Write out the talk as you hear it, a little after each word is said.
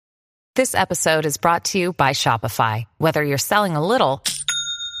This episode is brought to you by Shopify. Whether you're selling a little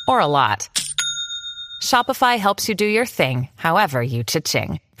or a lot, Shopify helps you do your thing, however you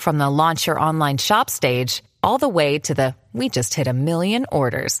cha-ching. From the launch your online shop stage, all the way to the we just hit 1 million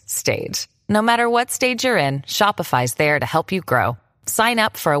orders stage. No matter what stage you're in, Shopify's there to help you grow. Sign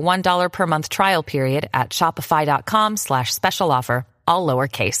up for a $1 per month trial period at shopify.com/special offer, all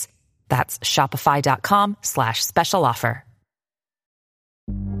lowercase. That's shopify.com/special offer.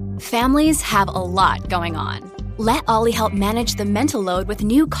 Families have a lot going on. Let Ollie help manage the mental load with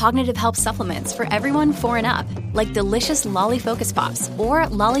new cognitive help supplements for everyone 4 and up, like delicious Lolly Focus Pops or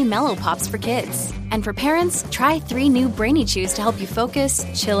Lolly Mellow Pops for kids. And for parents, try 3 new Brainy Chews to help you focus,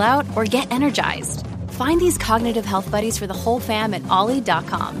 chill out, or get energized. Find these cognitive health buddies for the whole fam at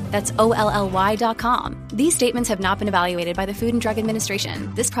ollie.com. That's OLLY.com. These statements have not been evaluated by the Food and Drug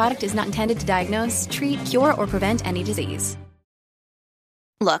Administration. This product is not intended to diagnose, treat, cure, or prevent any disease.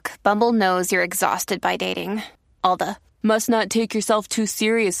 Look, Bumble knows you're exhausted by dating. All the, must not take yourself too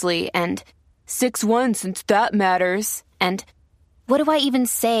seriously, and 6'1" since that matters, and what do I even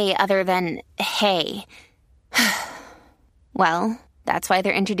say other than, hey? Well, that's why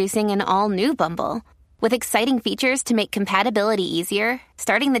they're introducing an all-new Bumble, with exciting features to make compatibility easier,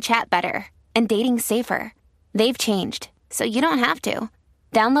 starting the chat better, and dating safer. They've changed, so you don't have to.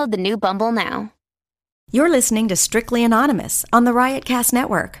 Download the new Bumble now. You're listening to Strictly Anonymous on the Riotcast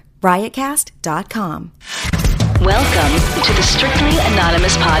Network, riotcast.com. Welcome to the Strictly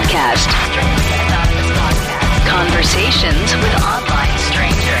Anonymous podcast. Conversations with online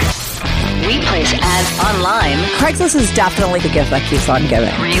strangers. We place ads online. Craigslist is definitely the gift that keeps on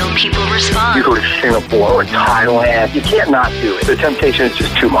giving. Real people respond. You go to Singapore or Thailand, you can't not do it. The temptation is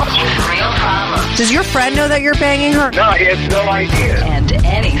just too much. Real problems. Does your friend know that you're banging her? No, he has no idea. And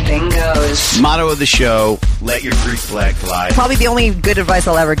anything goes. Motto of the show, let your Greek flag fly. Probably the only good advice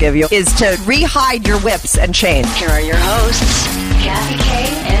I'll ever give you is to re-hide your whips and chains. Here are your hosts, Kathy Kay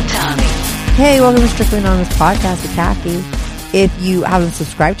and Tommy. Hey, welcome to Strictly Anonymous Podcast with Kathy. If you haven't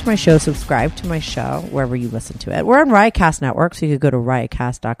subscribed to my show, subscribe to my show wherever you listen to it. We're on Riotcast Network, so you could go to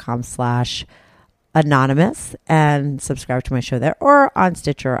riotcast.com/anonymous and subscribe to my show there, or on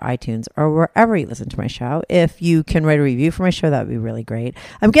Stitcher or iTunes or wherever you listen to my show. If you can write a review for my show, that would be really great.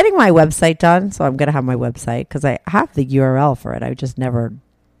 I'm getting my website done, so I'm going to have my website because I have the URL for it. I just never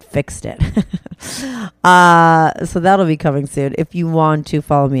fixed it. So that'll be coming soon. If you want to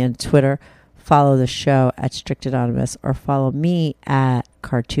follow me on Twitter, follow the show at Strict Anonymous, or follow me at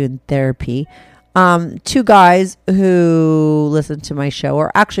Cartoon Therapy. 2 guys who listen to my show,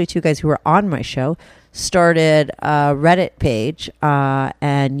 or actually 2 guys who were on my show, started a Reddit page,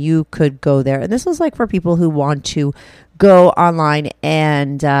 and you could go there. And this was like for people who want to go online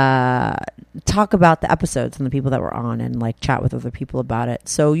and talk about the episodes and the people that were on, and like chat with other people about it.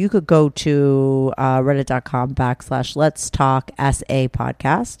 So you could go to reddit.com/Let's Talk SA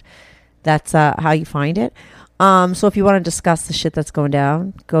Podcast. That's how you find it. So if you want to discuss the shit that's going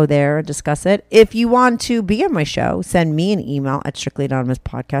down, go there and discuss it. If you want to be on my show, send me an email at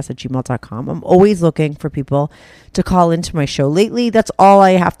strictlyanonymouspodcast@gmail.com. I'm always looking for people to call into my show. Lately, that's all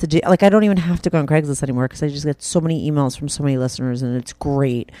I have to do. Like, I don't even have to go on Craigslist anymore because I just get so many emails from so many listeners, and it's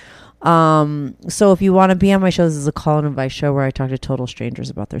great. So if you want to be on my show, this is a call and advice show where I talk to total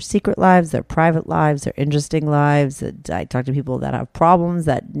strangers about their secret lives, their private lives, their interesting lives. I talk to people that have problems,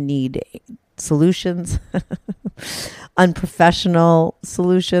 that need solutions, unprofessional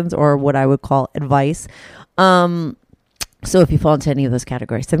solutions, or what I would call advice. So if you fall into any of those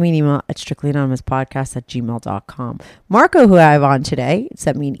categories, send me an email at strictlyanonymouspodcast@gmail.com. Marco, who I have on today,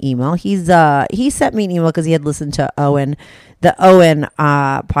 sent me an email. He sent me an email because he had listened to the Owen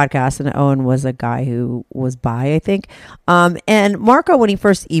podcast, and Owen was a guy who was bi, I think. And Marco, when he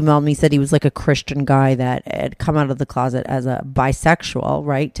first emailed me, said he was like a Christian guy that had come out of the closet as a bisexual,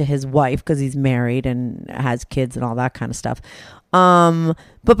 right, to his wife because he's married and has kids and all that kind of stuff.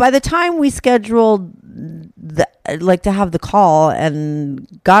 But by the time we scheduled to have the call and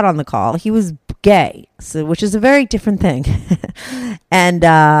got on the call, he was gay, so which is a very different thing. And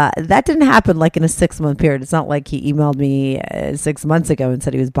that didn't happen like in a 6-month period. It's not like he emailed me 6 months ago and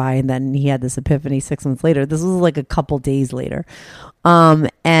said he was bi, and then he had this epiphany 6 months later. This was like a couple days later.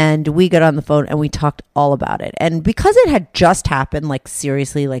 And we got on the phone and we talked all about it. And because it had just happened, like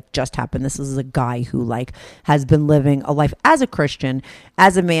seriously, like just happened, this is a guy who like has been living a life as a Christian,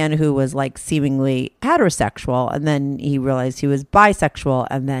 as a man who was like seemingly heterosexual. And then he realized he was bisexual.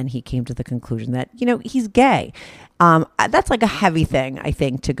 And then he came to the conclusion that, you know, he's gay. That's like a heavy thing, I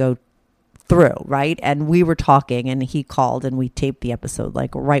think, to go through, right? And we were talking, and he called, and we taped the episode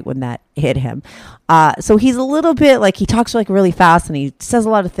like right when that hit him. So he's a little bit like, he talks like really fast, and he says a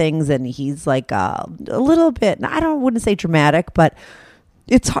lot of things, and he's like a little bit, wouldn't say dramatic, but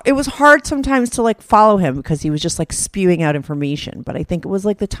it was hard sometimes to like follow him because he was just like spewing out information. But I think it was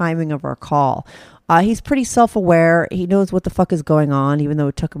like the timing of our call. He's pretty self-aware. He knows what the fuck is going on, even though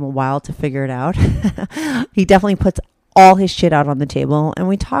it took him a while to figure it out. He definitely puts all his shit out on the table, and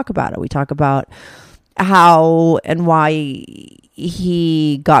we talk about it. We talk about how and why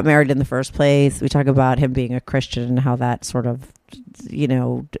he got married in the first place. We talk about him being a Christian and how that sort of,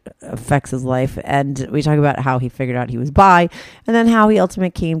 affects his life. And we talk about how he figured out he was bi, and then how he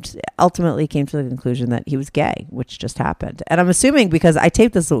ultimately came to the conclusion that he was gay, which just happened. And I'm assuming, because I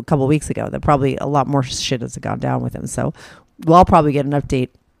taped this a couple of weeks ago, that probably a lot more shit has gone down with him. So we'll probably get an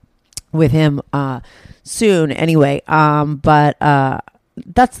update with him soon anyway. But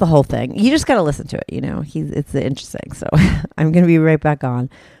that's the whole thing. You just got to listen to it. It's interesting. So I'm going to be right back on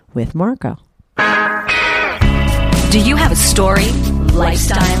with Marco. Do you have a story,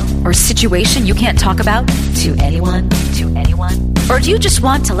 lifestyle, or situation you can't talk about to anyone? Or do you just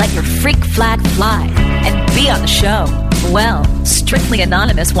want to let your freak flag fly and be on the show? Well, Strictly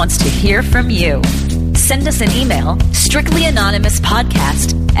Anonymous wants to hear from you. Send us an email,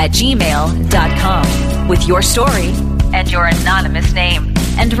 strictlyanonymouspodcast@gmail.com, with your story and your anonymous name.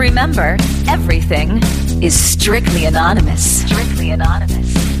 And remember, everything is strictly anonymous. Strictly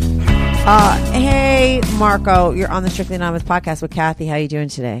Anonymous. Hey, Marco, you're on the Strictly Anonymous podcast with Kathy. How are you doing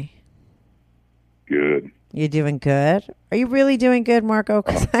today? Good. You're doing good? Are you really doing good, Marco?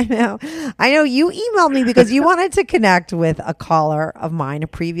 Because I know you emailed me because you wanted to connect with a caller of mine, a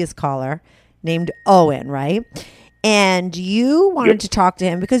previous caller named Owen, right? And you wanted to talk to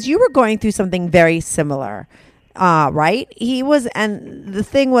him because you were going through something very similar, right? And the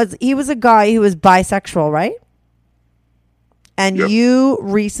thing was, he was a guy who was bisexual, right? And you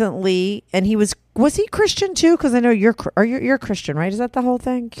recently, and was he Christian too? Because I know you're Christian, right? Is that the whole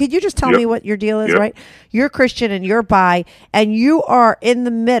thing? Could you just tell me what your deal is, right? You're Christian and you're bi, and you are in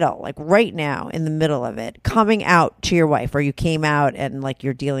the middle, like right now, in the middle of it, coming out to your wife, or you came out and like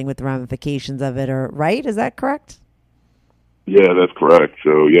you're dealing with the ramifications of it, or right? Is that correct? Yeah, that's correct.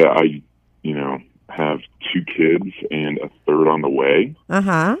 So I, have 2 kids and a third on the way.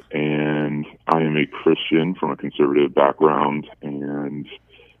 Uh-huh. And I am a Christian from a conservative background, and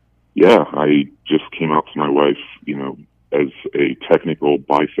I just came out to my wife, as a technical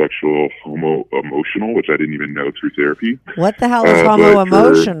bisexual homo-emotional, which I didn't even know through therapy. What the hell is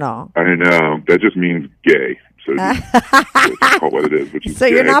homo-emotional? I know. That just means gay. So just call what it is, which is so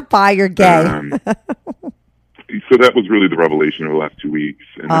gay. You're not bi, you're gay. So that was really the revelation over the last 2 weeks.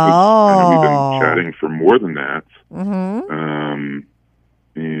 And I know we've been chatting for more than that. Mm-hmm.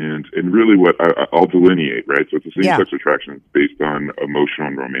 And really what I'll delineate, right? So it's the same-sex attraction. It's based on emotional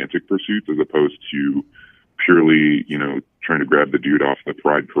and romantic pursuits as opposed to purely, trying to grab the dude off the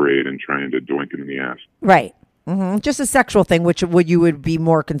pride parade and trying to doink him in the ass. Right. Mm-hmm. Just a sexual thing, which you would be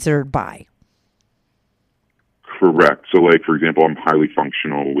more considered bi. Correct. So, like, for example, I'm highly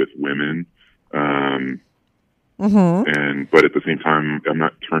functional with women. But at the same time, I'm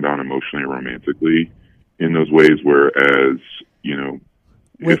not turned on emotionally or romantically in those ways, whereas,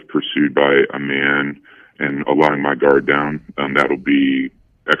 if pursued by a man and allowing my guard down, that'll be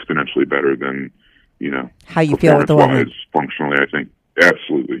exponentially better than, how you feel with the woman. Functionally, I think.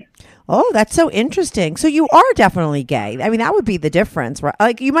 Absolutely. Oh, that's so interesting. So you are definitely gay. I mean, that would be the difference, right?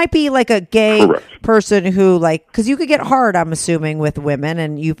 Like, you might be like a gay person who, like, because you could get hard, I'm assuming, with women,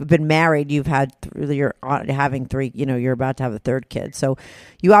 and you've been married. You're having 3. You're about to have a 3rd kid, so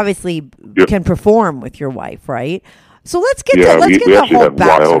you obviously can perform with your wife, right? So let's get the whole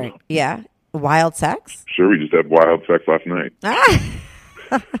backstory. Wild sex. Sure, we just had wild sex last night.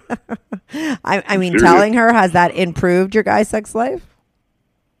 I mean, telling her, has that improved your guy's sex life?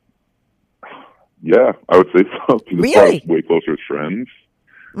 Yeah, I would say so. Really? It's way closer as friends.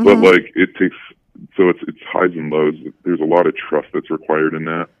 Mm-hmm. But, like, it takes, so it's highs and lows. There's a lot of trust that's required in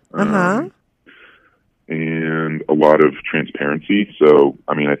that. And a lot of transparency. So,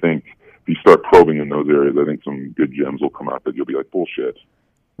 I mean, I think if you start probing in those areas, I think some good gems will come out that you'll be like, bullshit.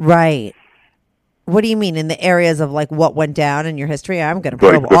 Right. What do you mean in the areas of like what went down in your history? I'm going to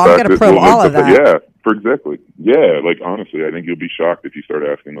probe. I'm going to probe all of that. Exactly. Yeah, like honestly, I think you'll be shocked if you start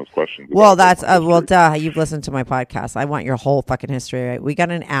asking those questions. Well, that's duh. You've listened to my podcast. I want your whole fucking history. Right? We got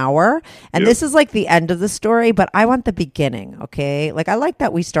an hour, and this is like the end of the story, but I want the beginning. Okay, like I like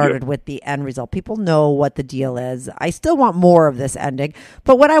that we started with the end result. People know what the deal is. I still want more of this ending,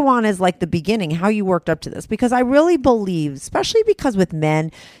 but what I want is like the beginning, how you worked up to this, because I really believe, especially because with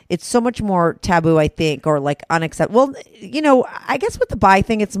men, it's so much more taboo, I think, or like unacceptable. Well, you know, I guess with the bi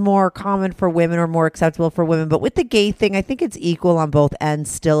thing, it's more common for women or more acceptable for women, but with the gay thing, I think it's equal on both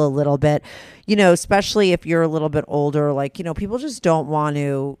ends still a little bit, you know, especially if you're a little bit older, like, you know, people just don't want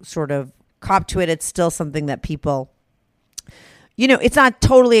to sort of cop to it. It's still something that people, you know, it's not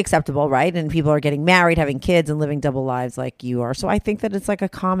totally acceptable, right? And people are getting married, having kids, and living double lives like you are. So I think that it's like a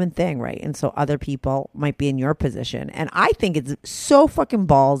common thing, right? And so other people might be in your position. And I think it's so fucking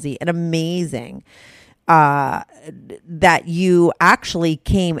ballsy and amazing that you actually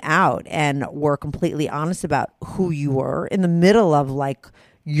came out and were completely honest about who you were in the middle of like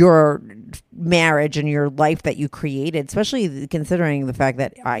your marriage and your life that you created, especially considering the fact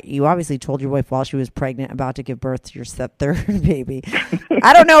that you obviously told your wife while she was pregnant about to give birth to your third baby.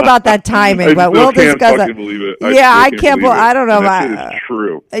 I don't know about that timing, but we'll discuss that. I can't believe it. I don't know about it.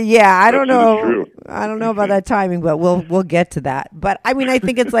 True. Yeah, I don't know. I don't know about that timing, but we'll get to that. But I mean, I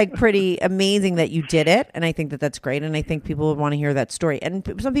think it's like pretty amazing that you did it, and I think that that's great, and I think people would want to hear that story, and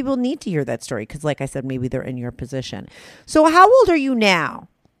some people need to hear that story because, like I said, maybe they're in your position. So, how old are you now?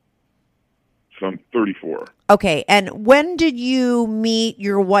 So I'm 34. Okay, and when did you meet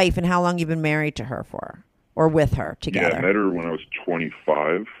your wife, and how long you've been married to her for, or with her together? Yeah, I met her when I was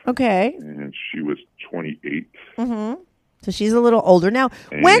 25. Okay. And she was 28. Mm-hmm. So she's a little older now.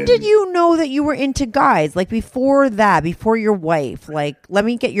 When did you know that you were into guys? Like before that, before your wife? Like, let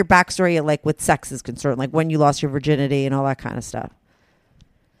me get your backstory, like with sex is concerned, like when you lost your virginity and all that kind of stuff.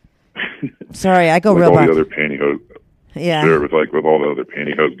 Sorry, I go real back. All the other pantyhose. Yeah. Sure, with all the other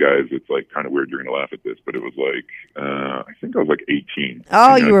pantyhose guys, it's like kind of weird. You're going to laugh at this, but it was like, I think I was like 18.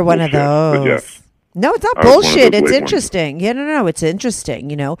 Oh, you were one of those. Yes. No, it's not bullshit. It's interesting. Yeah, no, it's interesting,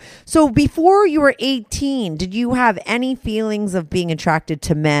 you know. So before you were 18, did you have any feelings of being attracted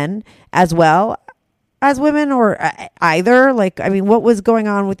to men as well as women, or either? Like, I mean, what was going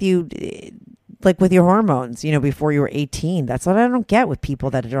on with you, like with your hormones, you know, before you were 18? That's what I don't get with people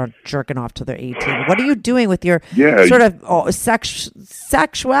that are jerking off till they're 18. What are you doing with your sort of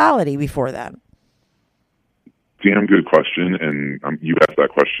sexuality before then? Damn good question, and you asked that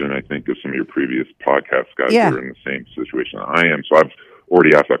question, I think, of some of your previous podcast guys who are in the same situation that I am. So I've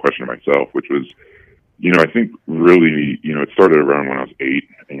already asked that question to myself, which was, you know, I think really, you know, it started around when I was 8,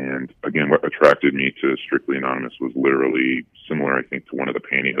 and again, what attracted me to Strictly Anonymous was literally similar, I think, to one of the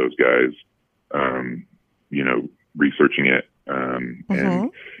pantyhose guys, you know, researching it,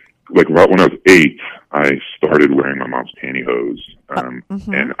 and like about when I was 8, I started wearing my mom's pantyhose,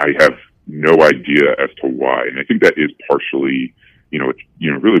 and I have no idea as to why. And I think that is partially, you know,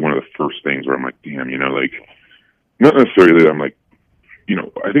 really one of the first things where I'm like, damn, you know, like, not necessarily that I'm like, you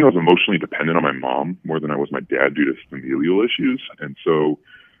know, I think I was emotionally dependent on my mom more than I was my dad due to familial issues. And so,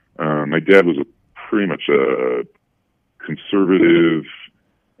 my dad was pretty much a conservative,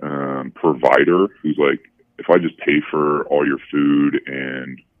 provider who's like, if I just pay for all your food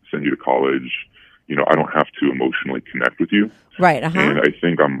and send you to college, you know, I don't have to emotionally connect with you. Right. And I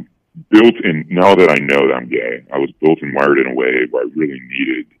think I'm built in, now that I know that I'm gay, I was built and wired in a way where I really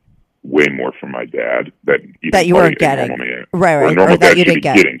needed way more from my dad that you weren't getting. Right. Or that you didn't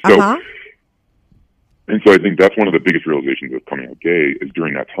get. So, and so I think that's one of the biggest realizations of coming out gay is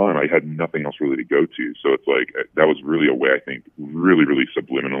during that time, I had nothing else really to go to. So it's like, that was really a way, I think, really, really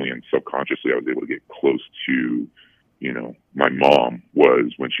subliminally and subconsciously, I was able to get close to, you know, my mom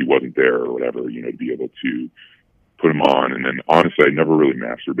was when she wasn't there or whatever, you know, to be able to put them on. And then honestly, I never really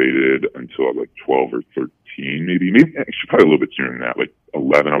masturbated until I was like 12 or 13, maybe actually probably a little bit sooner than that, like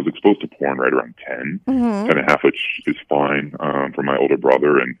 11. I was exposed to porn right around 10, 10 and a half, which is fine, from my older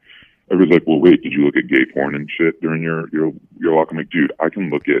brother. And everybody's like, well, wait, did you look at gay porn and shit during your walk? I'm like, dude, I can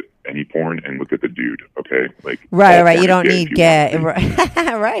look at any porn and look at the dude. Okay. Like, right. You don't need gay. Right.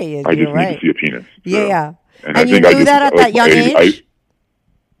 I just need to see a penis. So. Yeah. And you knew that at that young age?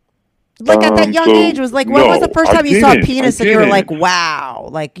 Like at that young age, was like, when was the first time you saw a penis and you were like, wow?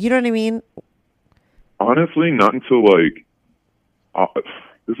 Like, you know what I mean? Honestly, not until like,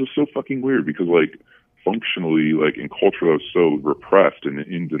 this is so fucking weird because like, functionally, like in culture, I was so repressed and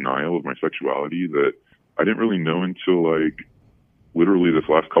in denial of my sexuality that I didn't really know until like literally this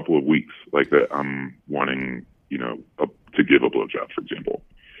last couple of weeks, like that I'm wanting, you know, to give a blowjob, for example.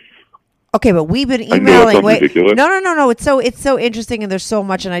 Okay, but we've been I know emailing. that sounds ridiculous. No. It's so interesting, and there's so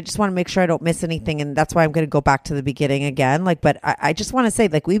much, and I just want to make sure I don't miss anything, and that's why I'm going to go back to the beginning again. Like, but I just want to say,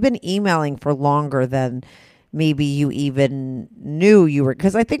 like, we've been emailing for longer than maybe you even knew you were.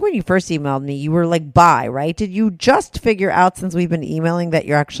 Because I think when you first emailed me, you were like bi, right? Did you just figure out since we've been emailing that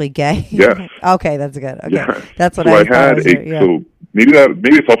you're actually gay? Yes. Okay, that's good. Okay, Yeah. that's what so I had thought. So maybe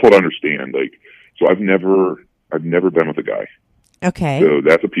it's helpful to understand. Like, so I've never been with a guy. Okay. So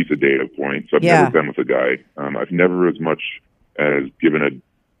that's a piece of data point. So I've Yeah. never been with a guy. I've never as much as given a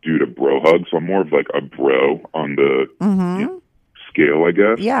dude a bro hug. So I'm more of like a bro on the scale, I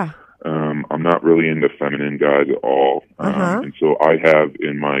guess. Yeah. I'm not really into feminine guys at all. And so I have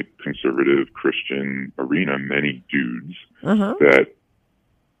in my conservative Christian arena many dudes that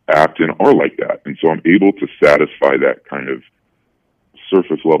act and are like that. And so I'm able to satisfy that kind of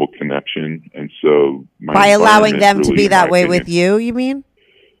surface level connection. And so By allowing them really, to be that way opinion, with you, you mean?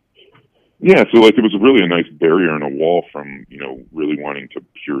 Yeah, so like it was really a nice barrier and a wall from, really wanting to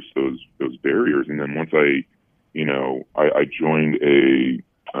pierce those barriers. And then once I joined a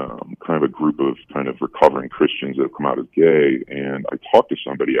kind of a group of kind of recovering Christians that have come out as gay, and I talked to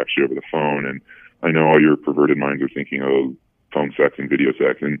somebody actually over the phone, and I know all your perverted minds are thinking, oh, phone sex and video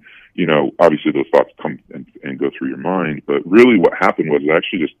sex, and obviously those thoughts come and go through your mind, but really what happened was I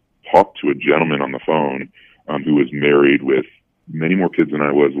actually just talked to a gentleman on the phone who was married with many more kids than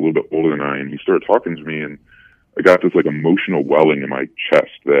I was, a little bit older than I, and he started talking to me, and I got this like emotional welling in my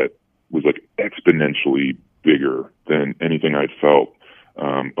chest that was like exponentially bigger than anything I'd felt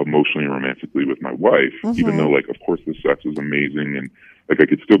emotionally and romantically with my wife, even though, like, of course the sex was amazing and like I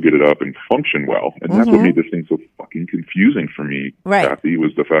could still get it up and function well. And that's what made this thing so fucking confusing for me, Kathy,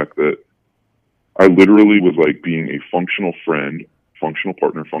 was the fact that I literally was like being a functional friend, functional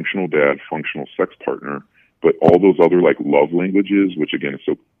partner, functional dad, functional sex partner, but all those other like love languages, which again is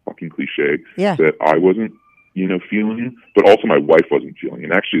so fucking cliche, that I wasn't, feeling, but also my wife wasn't feeling.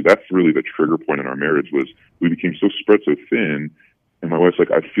 And actually that's really the trigger point in our marriage was we became so spread so thin. And my wife's like,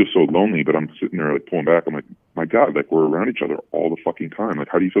 I feel so lonely, but I'm sitting there like pulling back. I'm like, my God, like we're around each other all the fucking time. Like,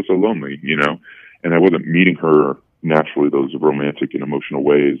 how do you feel so lonely? And I wasn't meeting her naturally those romantic and emotional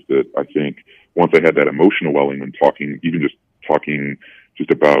ways that I think once I had that emotional welling and talking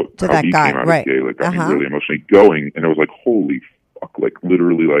just about to how that he guy, came out right. as gay, like got me really emotionally going. And I was like, holy fuck, like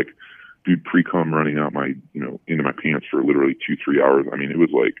literally like, dude, pre-cum running out my, into my pants for literally 2-3 hours. I mean, it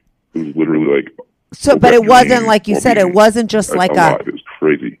was literally like, so, but it wasn't like you said, it wasn't just like it was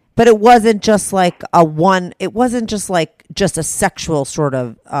crazy. But it wasn't just like it wasn't just like just a sexual sort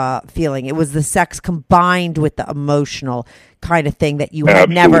of feeling. It was the sex combined with the emotional kind of thing that you had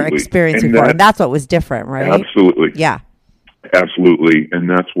never experienced before. And that's what was different, right? Absolutely. Yeah. Absolutely. And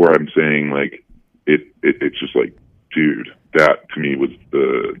that's where I'm saying like, it's just like, dude, that to me was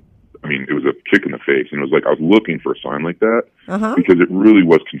it was a kick in the face. And it was like, I was looking for a sign like that because it really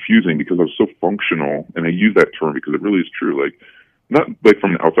was confusing because I was so functional. And I use that term because it really is true. Like, not like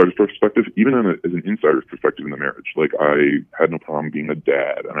from an outsider's perspective, even as an insider's perspective in the marriage. Like, I had no problem being a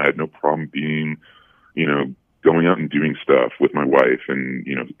dad and I had no problem being, going out and doing stuff with my wife and,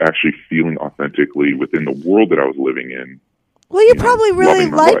 actually feeling authentically within the world that I was living in. Well, you probably really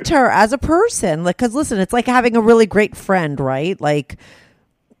liked her as a person. Like, because listen, it's like having a really great friend, right? Like,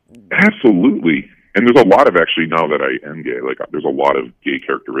 absolutely. And there's a lot of, actually, now that I am gay, like there's a lot of gay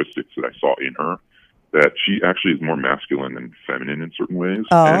characteristics that I saw in her that she actually is more masculine than feminine in certain ways.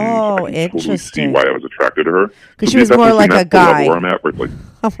 Oh, and I can interesting. totally see why I was attracted to her. Because she was more like a guy. Where I'm at, where it's like,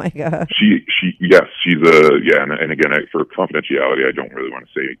 oh my God. And again, for confidentiality, I don't really want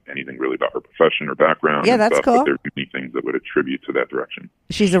to say anything really about her profession or background. Yeah, that's cool. But there's many things that would attribute to that direction.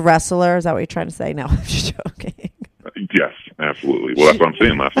 She's a wrestler. Is that what you're trying to say? No, I'm just joking. Yes, absolutely. Well, that's what I'm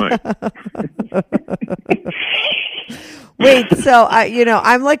saying last night. Wait, so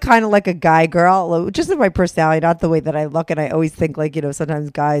I'm like kind of like a guy girl, just in my personality, not the way that I look. And I always think like,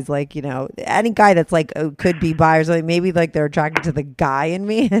 sometimes guys like, any guy that's like could be bi or something, maybe like they're attracted to the guy in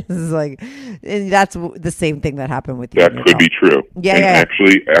me. It's like, and that's the same thing that happened with you. That could be true. Yeah, and yeah.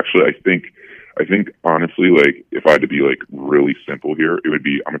 Actually, I think honestly, like if I had to be like really simple here, it would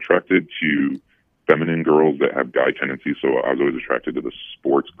be I'm attracted to feminine girls that have guy tendencies. So I was always attracted to the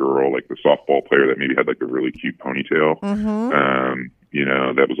sports girl, like the softball player that maybe had like a really cute ponytail,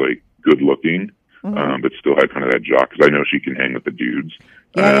 that was like good looking, but still had kind of that jock because I know she can hang with the dudes.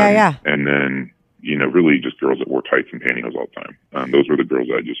 Yeah. And then, really just girls that wore tights and pantyhose all the time. Those were the girls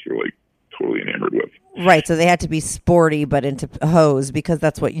that I just were like totally enamored with. Right. So they had to be sporty, but into hose because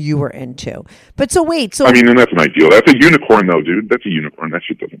that's what you were into. But so wait, and that's an ideal. That's a unicorn though, dude. That's a unicorn. That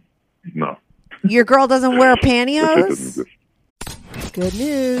shit doesn't, no. Your girl doesn't wear pantyhose? Good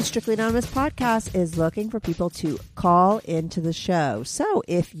news. Strictly Anonymous Podcast is looking for people to call into the show. So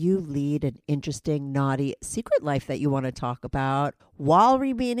if you lead an interesting, naughty secret life that you want to talk about while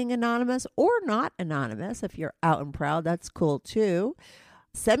remaining anonymous or not anonymous, if you're out and proud, that's cool too.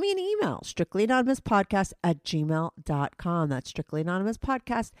 Send me an email, strictlyanonymouspodcast@gmail.com. That's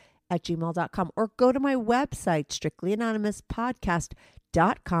strictlyanonymouspodcast@gmail.com. Or go to my website,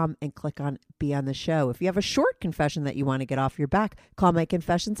 strictlyanonymouspodcast.com, and click on Be on the Show. If you have a short confession that you want to get off your back, call my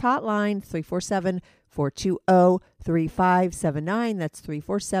confessions hotline, 347-420-3579. That's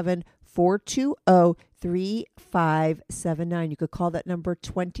 347-420-3579. You could call that number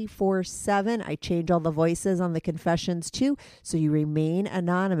 24/7. I change all the voices on the confessions too, so you remain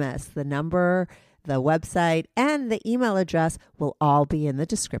anonymous. The number, the website, and the email address will all be in the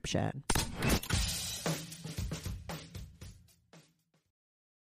description.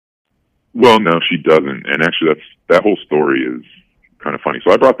 Well, no, she doesn't. And actually, that whole story is kind of funny.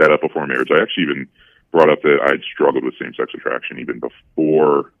 So I brought that up before marriage. I actually even brought up that I'd struggled with same-sex attraction even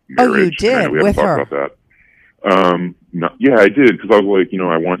before marriage. Oh, you did? We haven't talked about that. Yeah, I did, because I was like,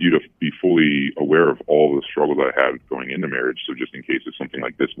 I want you to be fully aware of all the struggles I had going into marriage. So just in case if something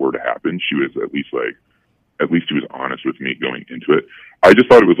like this were to happen, she was at least she was honest with me going into it. I just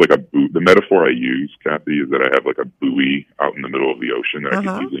thought it was like the metaphor I use, Kathy, is that I have like a buoy out in the middle of the ocean that I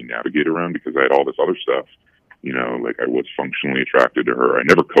could easily navigate around because I had all this other stuff. Like I was functionally attracted to her. I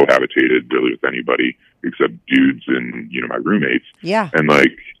never cohabitated really with anybody except dudes and, my roommates. Yeah. And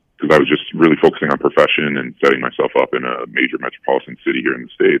because I was just really focusing on profession and setting myself up in a major metropolitan city here in the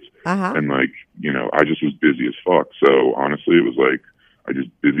States. And I just was busy as fuck. So honestly, it was like, I just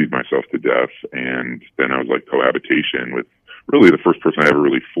busied myself to death. And then I was like cohabitation with really the first person I ever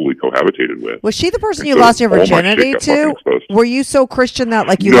really fully cohabitated with. Was she the person you lost your virginity to? Were you so Christian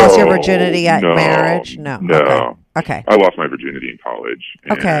that you lost your virginity at marriage? No. Okay. I lost my virginity in college.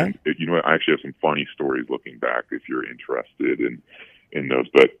 And okay. I actually have some funny stories looking back if you're interested in those.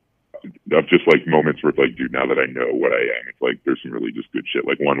 But of just moments where it's like, dude, now that I know what I am, it's like there's some really just good shit.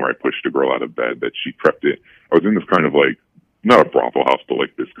 Like one where I pushed a girl out of bed that she crept in. I was in this kind of not a brothel house, but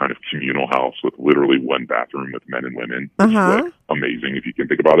this kind of communal house with literally one bathroom with men and women. Which is amazing if you can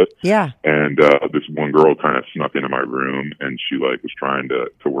think about it. Yeah. And this one girl kind of snuck into my room and she was trying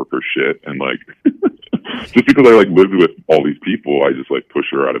to work her shit and just because I lived with all these people, I just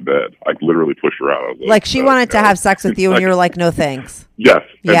push her out of bed. I literally push her out. I was she wanted to have sex with you and you were like, no thanks. Yes.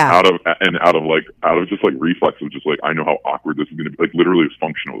 Yeah. And out of just reflex of just I know how awkward this is going to be. Literally it was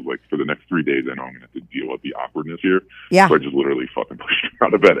functional. It was for the next 3 days I know I'm going to have to deal with the awkwardness here. Yeah. So I just literally fucking pushed her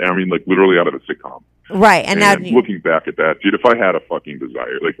out of bed. I mean literally out of a sitcom. Right. And now looking back at that, dude, if I had a fucking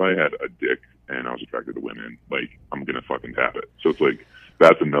desire, if I had a dick and I was attracted to women, I'm going to fucking have it. So it's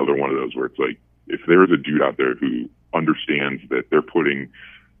that's another one of those where it's if there is a dude out there who understands that they're putting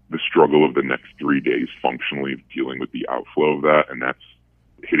the struggle of the next 3 days functionally dealing with the outflow of that, and that's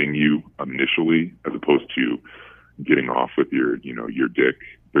hitting you initially as opposed to getting off with your dick,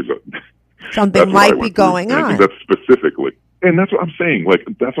 something might be going on. I think that's specifically, and that's what I'm saying.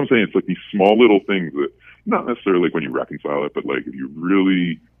 That's what I'm saying. It's these small little things that, not necessarily when you reconcile it, but if you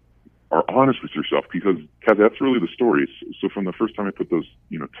really are honest with yourself, because that's really the story. So from the first time I put those,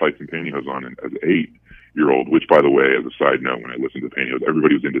 tights and pantyhose on as an 8-year-old, which by the way, as a side note, when I listened to pantyhose,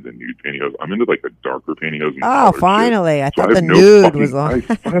 everybody was into the nude pantyhose. I'm into the darker pantyhose. Oh, finally. Shit. I thought the nude was on. I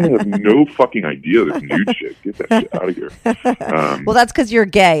finally have no fucking idea this nude shit. Get that shit out of here. Well, that's because you're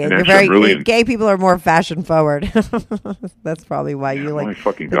gay and you're gay people are more fashion forward. That's probably why you my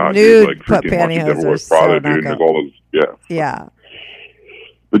fucking God, nude dude, pantyhose are so dude, and there's all those, yeah.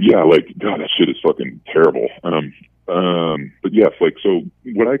 But yeah, God, that shit is fucking terrible. But yes, so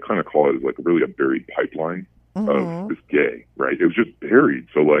what I kind of call it is really a buried pipeline of this gay, right? It was just buried.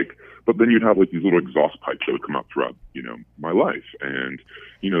 So but then you'd have these little exhaust pipes that would come out throughout, my life. And,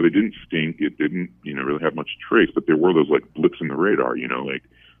 they didn't stink. It didn't, really have much trace, but there were those blips in the radar,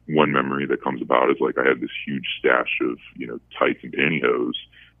 one memory that comes about is I had this huge stash of, tights and pantyhose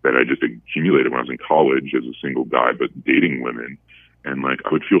that I just accumulated when I was in college as a single guy, but dating women. And I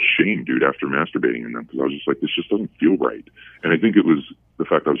would feel shame, dude, after masturbating in them because I was just this just doesn't feel right. And I think it was the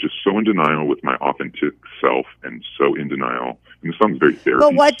fact I was just so in denial with my authentic self and so in denial. And this sounds very therapy.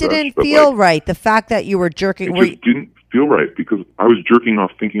 But what didn't feel right? The fact that you were jerking. It just didn't feel right because I was jerking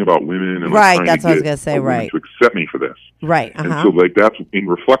off thinking about women and right. That's what I was gonna say. Right. To accept me for this. Right. And so that's in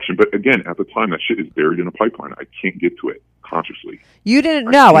reflection. But again, at the time, that shit is buried in a pipeline. I can't get to it subconsciously. You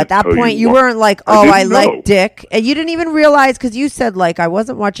didn't know at that point. You weren't like, oh, I like dick. And you didn't even realize, because you said, like, I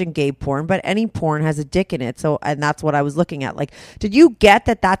wasn't watching gay porn, but any porn has a dick in it. So, and that's what I was looking at. Like, did you get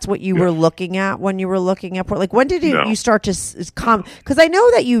that that's what you were looking at when you were looking at porn? Like, when did you start to come? Because I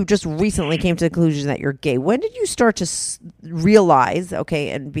know that you just recently came to the conclusion that you're gay. When did you start to realize, okay,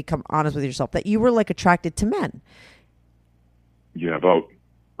 and become honest with yourself, that you were, like, attracted to men? Yeah, about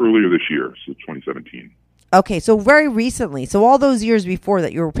earlier this year, so 2017. Okay, so very recently. So all those years before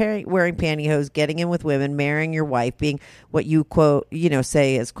that, you were wearing pantyhose, getting in with women, marrying your wife, being what you quote,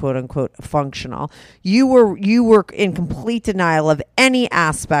 say is quote unquote functional. You were in complete denial of any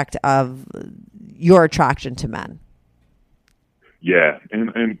aspect of your attraction to men. Yeah,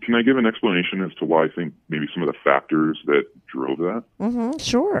 and can I give an explanation as to why I think maybe some of the factors that drove that? Mm-hmm,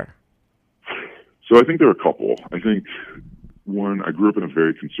 sure. So I think there are a couple. I think, one, I grew up in a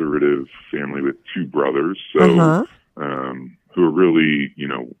very conservative family with two brothers, so who are really,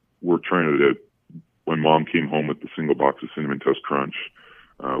 were trying to. When Mom came home with the single box of Cinnamon Toast Crunch,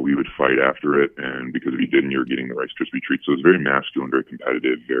 we would fight after it, and because if you didn't, you were getting the Rice Krispie treat. So it was very masculine, very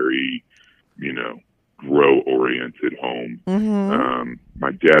competitive, very, grow-oriented home. Mm-hmm.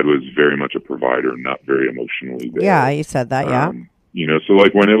 My dad was very much a provider, not very emotionally there. Yeah, you said that. Yeah. So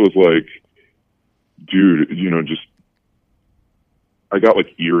like when it was like, dude, just. I got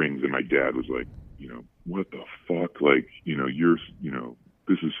like earrings, and my dad was like, what the fuck? Like,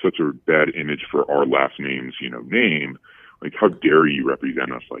 this is such a bad image for our last name's, name. Like, how dare you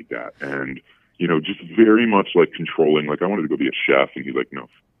represent us like that? And, just very much like controlling. Like, I wanted to go be a chef, and he's like, no,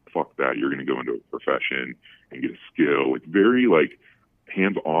 fuck that. You're going to go into a profession and get a skill. Like, very like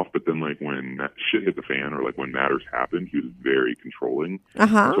hands off. But then like when that shit hit the fan, or like when matters happened, he was very controlling. So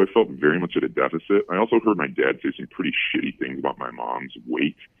I felt very much at a deficit. I also heard my dad say some pretty shitty things about my mom's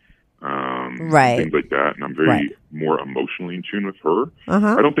weight, things like that. And I'm very more emotionally in tune with her.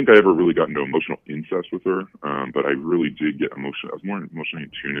 I don't think I ever really got into emotional incest with her, but I really did get emotional. I was more emotionally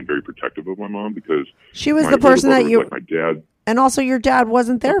in tune and very protective of my mom, because she was the person that you, like my dad, and also your dad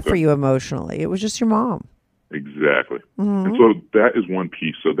wasn't there for you emotionally. It was just your mom. Exactly. And so that is one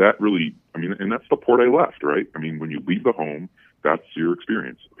piece. So that really, and that's the port I left, right? When you leave the home, that's your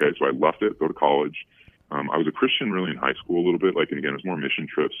experience. Okay, so I left it, go to college. I was a Christian really in high school a little bit. Like, and again, it was more mission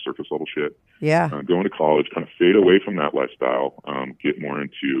trips, surface level shit. Yeah. Going to college, kind of fade away from that lifestyle, get more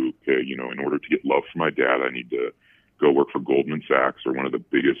into, okay, in order to get love from my dad, I need to go work for Goldman Sachs, or one of the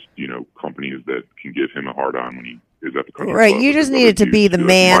biggest, companies that can give him a hard on when he is at the country right. club. You just needed to be the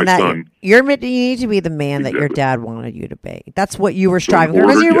man that you need to be the man that your dad wanted you to be. That's what you were striving for,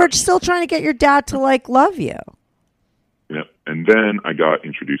 because you were still trying to get your dad to like love you. Yeah. And then I got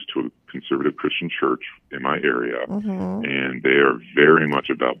introduced to a conservative Christian church in my area, and they are very much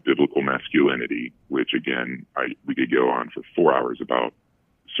about biblical masculinity, which again, we could go on for 4 hours about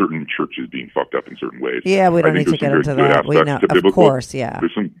certain churches being fucked up in certain ways. Yeah, we don't need to get into that. We know, of course, yeah.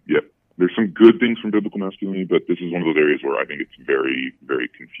 There's some good things from biblical masculinity, but this is one of those areas where I think it's very, very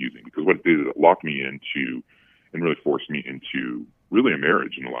confusing, because what it did is it locked me into and really forced me into really a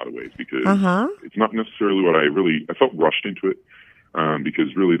marriage in a lot of ways, because it's not necessarily what I felt rushed into it,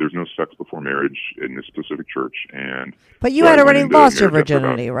 because really there's no sex before marriage in this specific church. But you had already lost your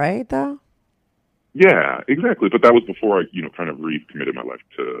virginity, right, though? Yeah, exactly. But that was before I, kind of recommitted my life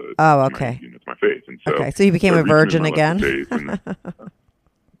to my faith. And so, so you became a virgin again?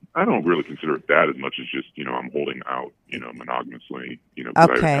 I don't really consider it that as much as just, I'm holding out, monogamously,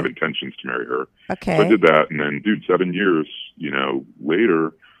 because I have intentions to marry her. Okay. So I did that. And then, 7 years,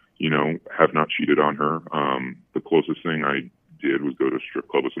 later, have not cheated on her. The closest thing I did was go to a strip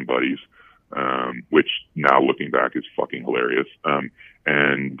club with some buddies, which now looking back is fucking hilarious. I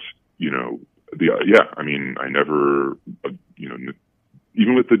never,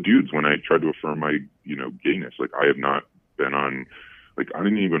 even with the dudes, when I tried to affirm my, gayness, like I have not been on, like, I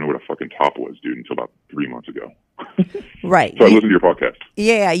didn't even know what a fucking top was, dude, until about 3 months ago. Right. So I listened to your podcast.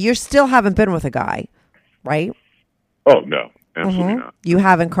 Yeah, you still haven't been with a guy, right? Oh, no. Absolutely not. You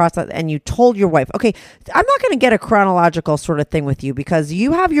haven't crossed that, and you told your wife. Okay, I'm not going to get a chronological sort of thing with you, because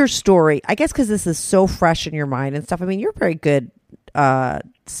you have your story, I guess, because this is so fresh in your mind and stuff. You're a very good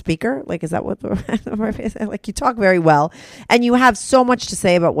speaker. Like, is that what like, you talk very well, and you have so much to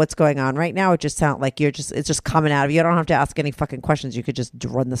say about what's going on right now. It just sounds like it's just coming out of you. You don't have to ask any fucking questions. You could just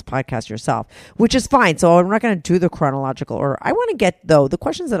run this podcast yourself, which is fine. So I'm not going to do the chronological order. I want to get, though, the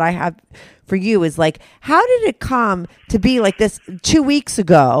questions that I have for you is like, how did it come to be like this 2 weeks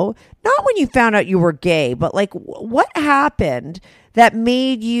ago? Not when you found out you were gay, but like what happened that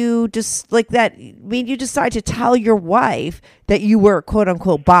made you decide to tell your wife that you were quote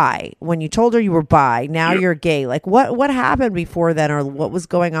unquote bi when you told her you were bi? Now you're gay. Like what happened before then, or what was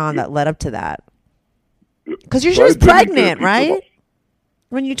going on that led up to that? Because she was pregnant, right?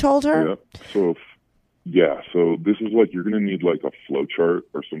 When you told her? Yeah. So this is like, you're going to need like a flow chart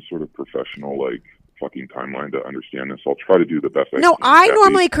or some sort of professional, like, fucking timeline to understand this. I'll try to do the best I can. No, I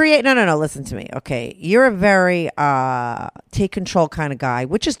normally create... No. Listen to me. Okay. You're a very take control kind of guy,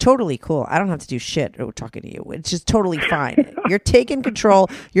 which is totally cool. I don't have to do shit talking to you. It's just totally fine. You're taking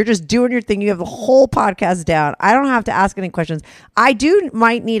control. You're just doing your thing. You have the whole podcast down. I don't have to ask any questions. I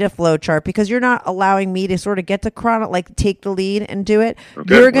might need a flow chart because you're not allowing me to sort of get to take the lead and do it.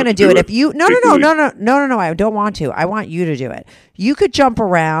 Okay, you're going to do it. If you... No. I don't want to. I want you to do it. You could jump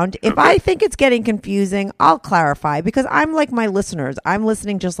around. If I think it's getting confusing, I'll clarify, because I'm like my listeners. I'm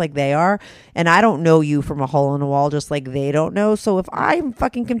listening just like they are, and I don't know you from a hole in the wall just like they don't know. So if I'm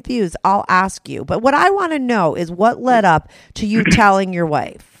fucking confused, I'll ask you. But what I want to know is what led up to you telling your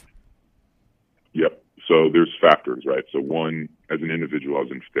wife. Yep. So there's factors, right? So one, as an individual, I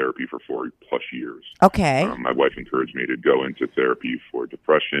was in therapy for 4+ years. Okay. My wife encouraged me to go into therapy for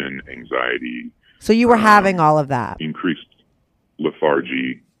depression, anxiety. So you were having all of that. Increased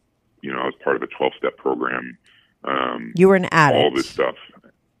lethargy. You know, I was part of a 12-step program. You were an addict. All this stuff.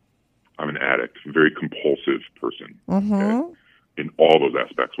 I'm an addict, a very compulsive person. Mm-hmm. Okay? In all those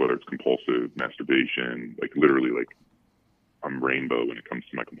aspects, whether it's compulsive, masturbation, like literally, like I'm rainbow when it comes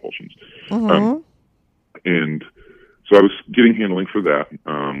to my compulsions. Mm-hmm. And so I was getting handling for that.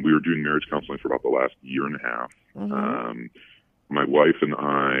 We were doing marriage counseling for about the last year and a half. Mm-hmm. My wife and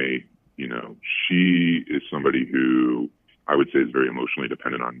I, you know, she is somebody who I would say is very emotionally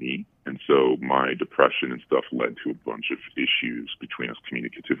dependent on me. And so my depression and stuff led to a bunch of issues between us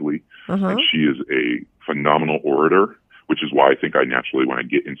communicatively. Uh-huh. And she is a phenomenal orator, which is why I think I naturally, when I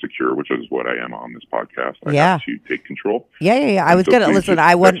get insecure, which is what I am on this podcast, I have to take control. Yeah. I was going to listen.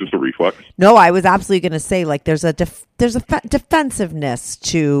 That's just a reflex. No, I was absolutely going to say, like, there's a defensiveness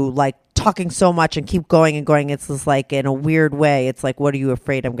to like talking so much and keep going and going. It's just like, in a weird way, it's like, what are you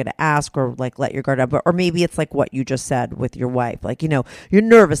afraid I'm going to ask, or like let your guard up? Or maybe it's like what you just said with your wife, like, you know, your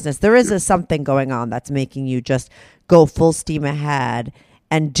nervousness. There is something going on that's making you just go full steam ahead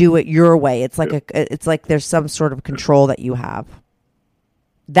and do it your way. It's like it's like there's some sort of control that you have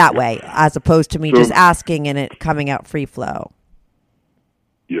that way, as opposed to me just asking and it coming out free flow.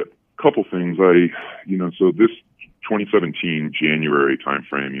 Yeah, couple things. So this 2017 January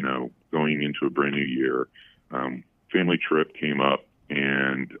timeframe, you know, going into a brand new year, family trip came up,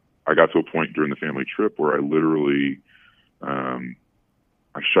 and I got to a point during the family trip where I literally,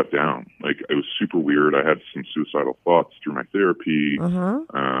 I shut down. Like, it was super weird. I had some suicidal thoughts through my therapy, and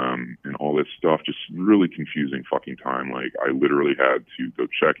all this stuff. Just really confusing fucking time. Like, I literally had to go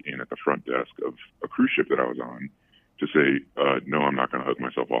check in at the front desk of a cruise ship that I was on to say, no, I'm not going to hook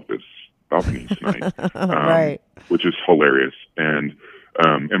myself off this balcony tonight, right? Which is hilarious. And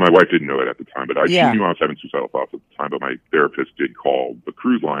my wife didn't know it at the time, but she knew I was having suicidal thoughts at the time. But my therapist did call the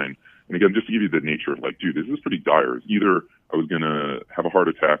cruise line. And again, just to give you the nature of, like, dude, this is pretty dire. Either I was going to have a heart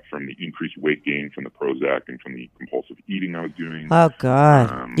attack from the increased weight gain from the Prozac and from the compulsive eating I was doing. Oh,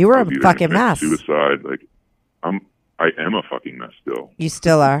 God. You were a fucking mess. Suicide. Like, I am a fucking mess still. You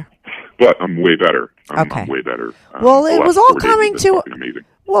still are. But I'm way better. I'm way better. Well, it was all coming to... Amazing.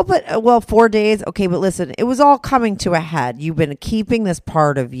 Well, 4 days. Okay, but listen, it was all coming to a head. You've been keeping this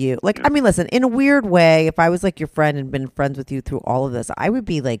part of you. Like, I mean, listen, in a weird way, if I was like your friend and been friends with you through all of this, I would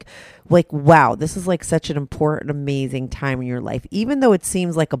be like, wow, this is like such an important, amazing time in your life. Even though it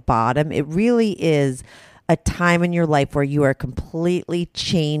seems like a bottom, it really is a time in your life where you are completely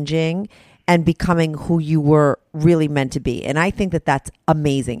changing and becoming who you were really meant to be. And I think that that's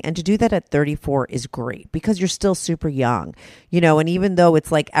amazing. And to do that at 34 is great because you're still super young, you know, and even though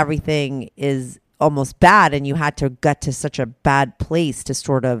it's like everything is almost bad and you had to get to such a bad place to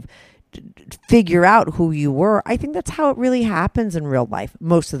sort of figure out who you were, I think that's how it really happens in real life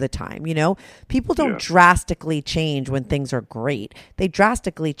most of the time. You know, people don't drastically change when things are great. They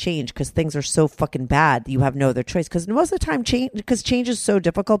drastically change because things are so fucking bad that you have no other choice. Because most of the time, change is so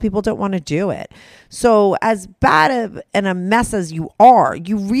difficult, people don't want to do it. So as bad and a mess as you are,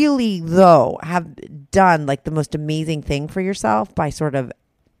 you really, though, have done like the most amazing thing for yourself by sort of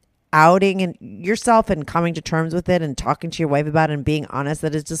outing and yourself and coming to terms with it and talking to your wife about it and being honest,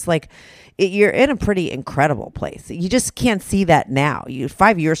 that it's just like you're in a pretty incredible place. You just can't see that now.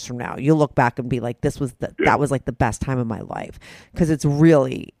 5 years from now, you'll look back and be like, that was like the best time of my life, because it's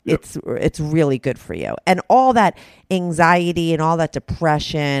really it's really good for you. And all that anxiety and all that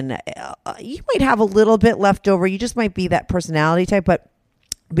depression, you might have a little bit left over. You just might be that personality type, but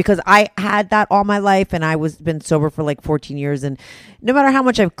because I had that all my life and I was been sober for like 14 years, and no matter how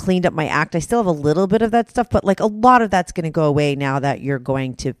much I've cleaned up my act, I still have a little bit of that stuff, but like a lot of that's going to go away now that you're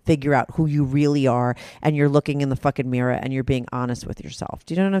going to figure out who you really are and you're looking in the fucking mirror and you're being honest with yourself.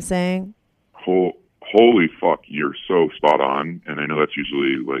 Do you know what I'm saying? Holy fuck, you're so spot on. And I know that's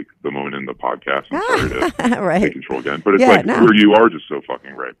usually like the moment in the podcast I'm sorry to right. take control again, but it's where you are just so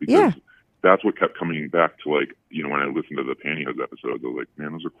fucking right, because that's what kept coming back to, like, you know, when I listened to the Pantyhose episodes, I was like,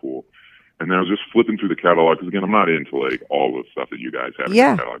 man, those are cool. And then I was just flipping through the catalog, because again, I'm not into like all the stuff that you guys have in the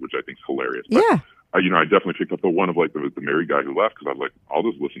catalog, which I think is hilarious. But I definitely picked up the one of like the married guy who left, because I was like, I'll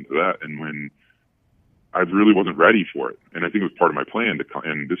just listen to that. And when I really wasn't ready for it, and I think it was part of my plan to come,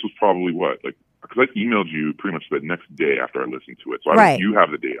 and this was probably because I emailed you pretty much the next day after I listened to it. So you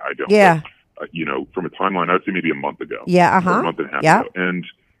have the date, I don't. Yeah. But, from a timeline, I'd say maybe a month ago. Yeah. Or a month and a half ago. And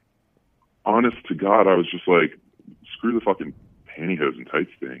honest to God, I was just like, screw the fucking pantyhose and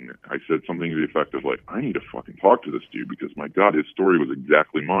tights thing. I said something to the effect of like, I need to fucking talk to this dude, because my God, his story was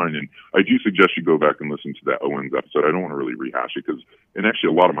exactly mine. And I do suggest you go back and listen to that Owens episode. I don't want to really rehash it, and actually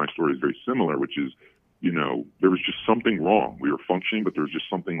a lot of my story is very similar, which is, there was just something wrong. We were functioning, but there was just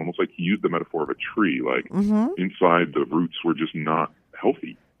something, almost like he used the metaphor of a tree, like inside the roots were just not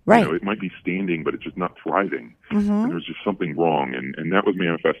healthy. Right. It might be standing, but it's just not thriving. And there's just something wrong. And that was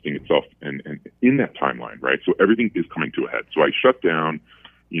manifesting itself and in that timeline, right? So everything is coming to a head. So I shut down,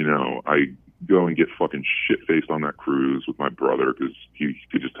 I go and get fucking shit-faced on that cruise with my brother, because he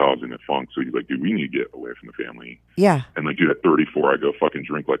could just tell I was in a funk. So he's like, dude, we need to get away from the family. Yeah. And like, dude, at 34, I go fucking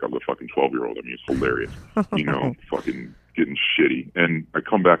drink like I was a fucking 12-year-old. I mean, it's hilarious. Fucking getting shitty. And I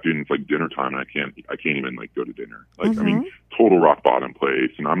come back, dude, and it's like dinner time, and I can't even like go to dinner. Like, I mean, total rock bottom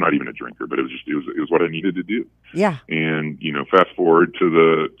place. And I'm not even a drinker, but it was what I needed to do. Yeah. And, fast forward to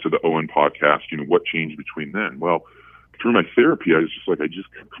the Owen podcast, what changed between then? Well, through my therapy, I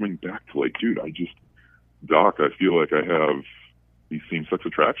just kept coming back to like, dude, Doc, I feel like I have these same-sex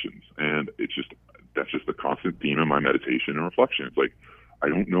attractions. And that's just the constant theme of my meditation and reflection. It's like, I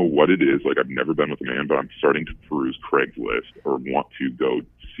don't know what it is. Like, I've never been with a man, but I'm starting to peruse Craigslist or want to go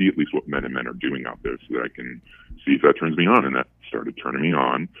see at least what men and men are doing out there, so that I can see if that turns me on. And that started turning me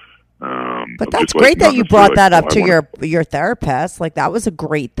on. But that's great that you brought that up to your therapist. Like, that was a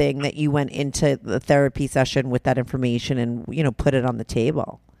great thing that you went into the therapy session with that information and, put it on the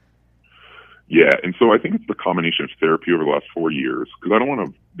table. Yeah. And so I think it's the combination of therapy over the last 4 years, because I don't want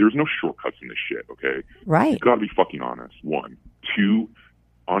to, there's no shortcuts in this shit. Okay. Right. You've got to be fucking honest. 1, 2,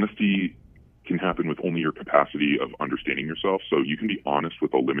 honesty can happen with only your capacity of understanding yourself. So you can be honest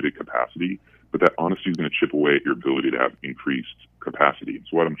with a limited capacity, but that honesty is going to chip away at your ability to have increased capacity.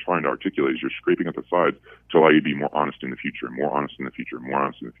 So what I'm trying to articulate is you're scraping at the sides to allow you to be more honest in the future, more honest in the future, more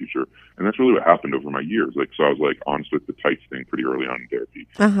honest in the future. And that's really what happened over my years. Like, so I was like honest with the tights thing pretty early on in therapy.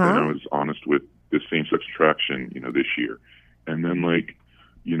 And I was honest with this same-sex attraction, this year. And then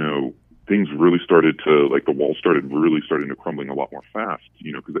things really started to, like, the walls started to crumbling a lot more fast,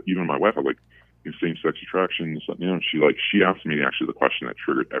 because even my wife, I was like, same-sex attraction, and she asked me actually the question that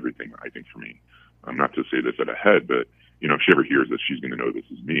triggered everything, I think, for me. Not to say this at a head, but, if she ever hears this, she's going to know this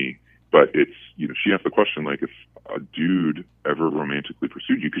is me. But it's, she asked the question, like, if a dude ever romantically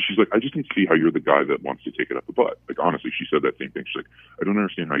pursued you, because she's like, I just didn't see how you're the guy that wants to take it up the butt. Like, honestly, she said that same thing. She's like, I don't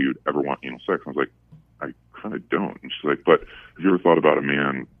understand how you'd ever want anal sex. I was like, I kind of don't. And she's like, but have you ever thought about a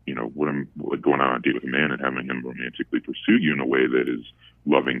man, going on a date with a man and having him romantically pursue you in a way that is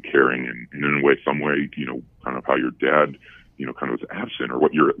loving, caring, and in a way, some way, kind of how your dad, kind of was absent, or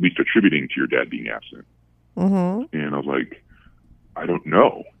what you're at least attributing to your dad being absent. And I was like, I don't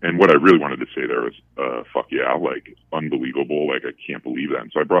know. And what I really wanted to say there was, fuck yeah, like, unbelievable. Like, I can't believe that.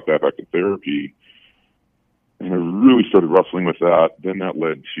 And so I brought that back to therapy, and I really started wrestling with that. Then that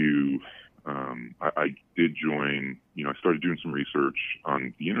led to, I did join, I started doing some research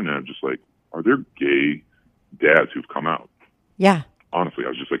on the internet, just like, are there gay dads who've come out? Yeah. Honestly, I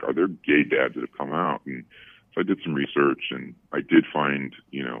was just like, are there gay dads that have come out? And so I did some research, and I did find,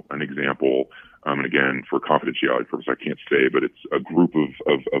 an example. And again, for confidentiality purposes, I can't say, but it's a group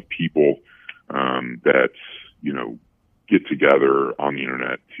of people that, get together on the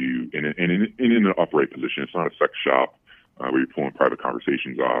internet to, in an upright position. It's not a sex shop where you're pulling private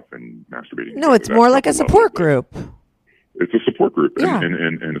conversations off and masturbating. No, it's more like a support group. it's a support group and, Yeah.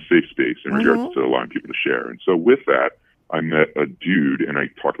 and a safe space in regards to allowing people to share. And so with that, I met a dude, and I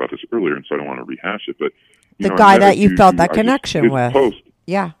talked about this earlier, and so I don't want to rehash it, but The guy that you felt that connection his with. Post,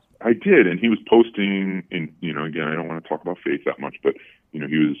 Yeah. I did, and he was posting, and again, I don't want to talk about faith that much, but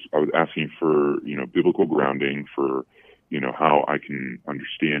I was asking for biblical grounding for how I can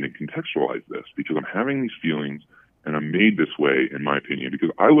understand and contextualize this, because I'm having these feelings, and I'm made this way, in my opinion, because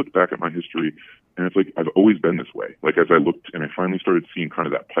I look back at my history, and it's like I've always been this way. Like as I looked, and I finally started seeing kind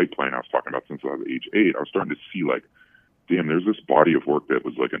of that pipeline I was talking about since I was age 8, I was starting to see like, damn, there's this body of work that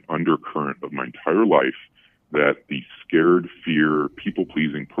was like an undercurrent of my entire life that the scared, fear,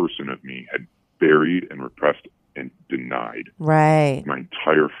 people-pleasing person of me had buried and repressed and denied Right. my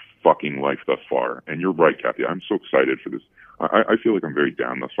entire fucking life thus far. And you're right, Kathy. I'm so excited for this. I feel like I'm very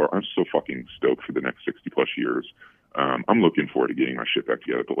down thus far. I'm so fucking stoked for the next 60-plus years. I'm looking forward to getting my shit back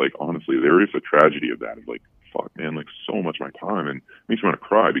together. But, like, honestly, there is a tragedy of that. Of, like, fuck, man, like, so much of my time. And it makes me want to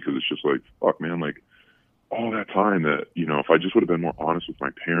cry because it's just like, fuck, man, like, all that time that, if I just would have been more honest with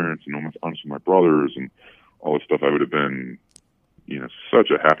my parents and almost honest with my brothers and all this stuff, I would have been, such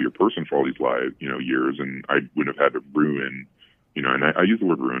a happier person for all these years, and I wouldn't have had to ruin, and I use the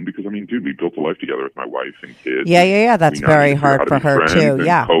word ruin because, dude, we built a life together with my wife and kids. Yeah. That's very hard for her too.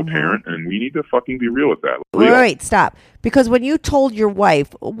 Yeah. Co-parent, and we need to fucking be real with that. Wait, stop. Because when you told your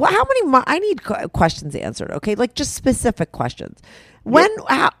wife, how many, I need questions answered, okay? Like just specific questions. When,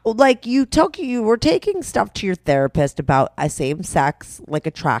 you were taking stuff to your therapist about a same sex, like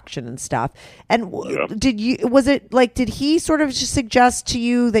attraction and stuff. And did he sort of just suggest to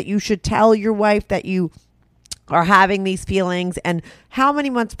you that you should tell your wife that you are having these feelings? And how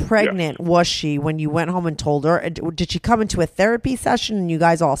many months pregnant was she when you went home and told her? Did she come into a therapy session and you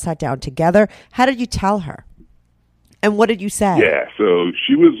guys all sat down together? How did you tell her? And what did you say? Yeah, so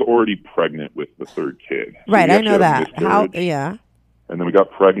she was already pregnant with the third kid. So right, I know that. How? Yeah. And then we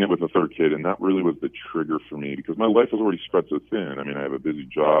got pregnant with the third kid, and that really was the trigger for me because my life was already spread so thin. I have a busy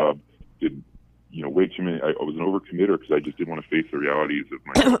job, did way too many. I was an overcommitter because I just didn't want to face the realities of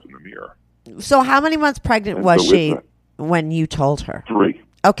myself in the mirror. So how many months pregnant was she when you told her? 3.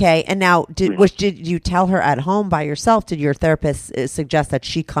 Okay, and now did you tell her at home by yourself? Did your therapist suggest that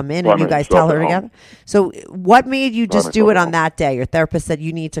she come in and you guys tell her together? So what made you just do it on that day? Your therapist said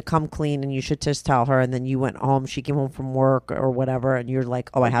you need to come clean and you should just tell her, and then you went home. She came home from work or whatever, and you're like,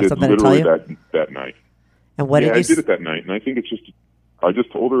 "Oh, I have something to tell you." That night. And what did you? I did it that night, and I think I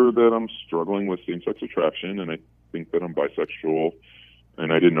just told her that I'm struggling with same-sex attraction, and I think that I'm bisexual,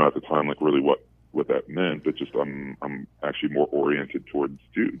 and I didn't know at the time really what that meant, but just I'm actually more oriented towards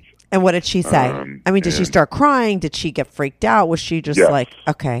dudes. And what did she say? Did she start crying? Did she get freaked out? Was she just like,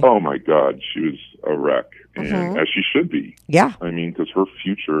 okay? Oh my God, she was a wreck, and as she should be. Yeah. Because her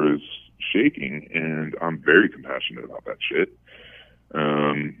future is shaking, and I'm very compassionate about that shit.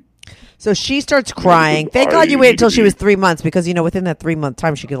 So she starts crying. Thank God you waited until she was 3 months, because within that 3 month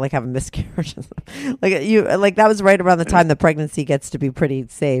time she could have a miscarriage. That was right around the time the pregnancy gets to be pretty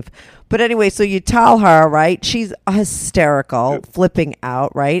safe. But anyway, so you tell her, right? She's hysterical, flipping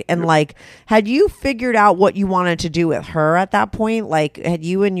out, right? And had you figured out what you wanted to do with her at that point? Had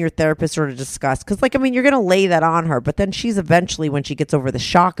you and your therapist sort of discussed? Because you're going to lay that on her, but then she's eventually, when she gets over the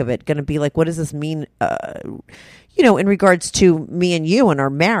shock of it, going to be like, what does this mean? In regards to me and you and our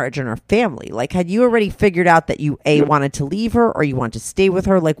marriage and our family, had you already figured out that you wanted to leave her or you wanted to stay with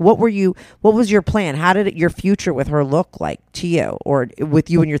her? What was your plan? How did your future with her look like to you, or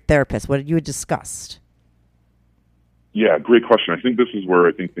with you and your therapist? What had you discussed? Yeah, great question. I think this is where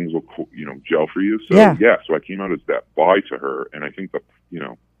I think things will, gel for you. So so I came out as that bi to her, and I think that,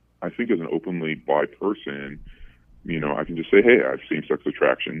 I think as an openly bi person, I can just say, hey, I have same-sex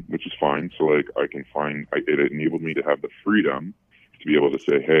attraction, which is fine. So, I can it enabled me to have the freedom to be able to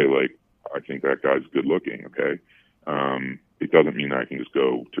say, hey, I think that guy's good looking, okay? It doesn't mean that I can just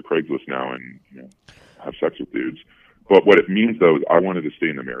go to Craigslist now and, have sex with dudes. But what it means, though, is I wanted to stay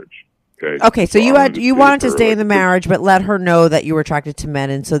in the marriage, okay? Okay, so you wanted to stay in the marriage, but let her know that you were attracted to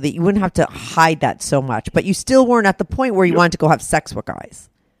men, and so that you wouldn't have to hide that so much. But you still weren't at the point where you wanted to go have sex with guys.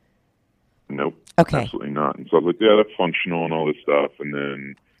 Nope. Okay. Absolutely not. And so I was like, yeah, that's functional and all this stuff.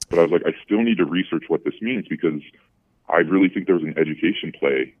 But I was like, I still need to research what this means, because I really think there was an education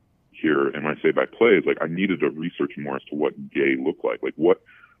play here. And when I say by play, is I needed to research more as to what gay looked like. What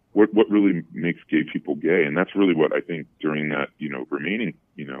really makes gay people gay? And that's really what I think during that, remaining,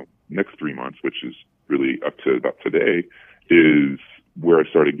 next 3 months, which is really up to about today, is where I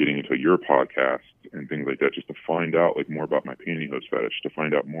started getting into your podcast and things like that, just to find out more about my pantyhose fetish, to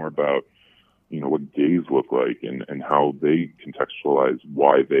find out more about what gays look like and how they contextualize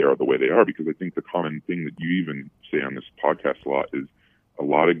why they are the way they are. Because I think the common thing that you even say on this podcast a lot is a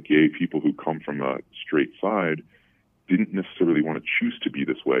lot of gay people who come from a straight side didn't necessarily want to choose to be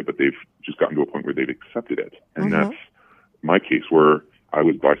this way, but they've just gotten to a point where they've accepted it. And that's my case, where I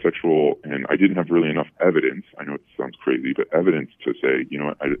was bisexual and I didn't have really enough evidence. I know it sounds crazy, but evidence to say,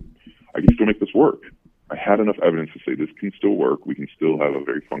 I can still make this work. I had enough evidence to say this can still work. We can still have a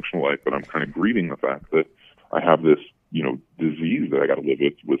very functional life, but I'm kind of grieving the fact that I have this, disease that I got to live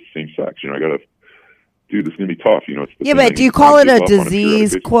with same sex. I got to, dude, this is going to be tough. It's the but do you call it a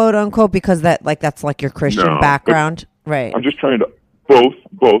disease, quote unquote, because that's like your Christian background? Right. I'm just trying to,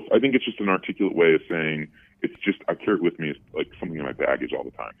 both. I think it's just an articulate way of saying, it's just, I carry it with me as like something in my baggage all the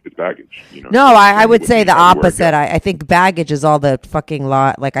time. It's baggage, No, I would say the opposite. I think baggage is all the fucking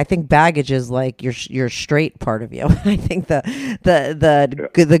lot. Like, I think baggage is like your straight part of you. I think the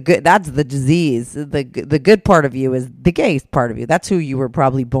good, that's the disease. The good part of you is the gay part of you. That's who you were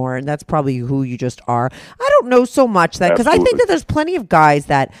probably born. That's probably who you just are. I don't know so much that, because I think that there's plenty of guys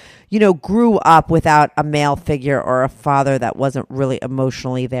that, grew up without a male figure or a father that wasn't really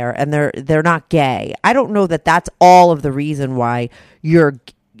emotionally there, and they're not gay. I don't know that that's all of the reason why you're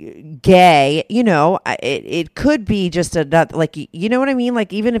gay. It could be just like, you know what I mean?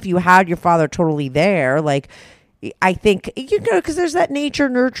 Like, even if you had your father totally there, like, I think, because there's that nature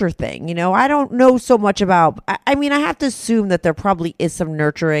nurture thing, I don't know so much about, I mean, I have to assume that there probably is some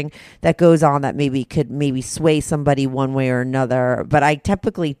nurturing that goes on that could sway somebody one way or another. But I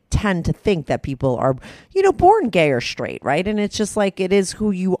typically tend to think that people are, born gay or straight, right? And it's just like, it is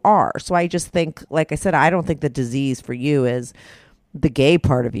who you are. So I just think, like I said, I don't think the disease for you is the gay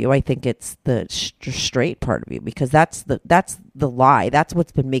part of you. I think it's the straight part of you, because that's the lie. That's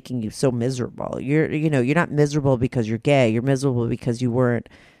what's been making you so miserable. You're not miserable because you're gay. You're miserable because you weren't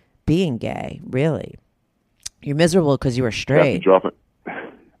being gay. Really, you're miserable because you were straight.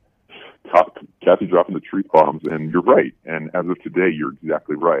 Kathy dropping the truth bombs, and you're right. And as of today, you're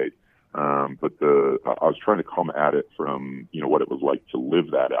exactly right. But I was trying to come at it from what it was like to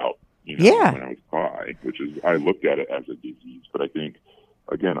live that out. When I was bi, which is, I looked at it as a disease. But I think,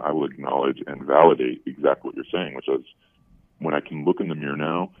 again, I will acknowledge and validate exactly what you're saying, which is, when I can look in the mirror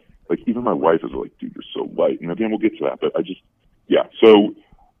now, like, even my wife is like, dude, you're so light. And again, we'll get to that. But So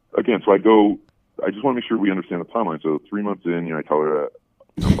I go, I just want to make sure we understand the timeline. So 3 months in, I tell her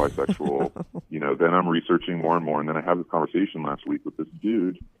that I'm bisexual. Then I'm researching more and more. And then I have this conversation last week with this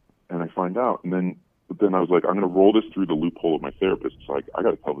dude, and I find out. But then I was like, I'm going to roll this through the loophole of my therapist. So I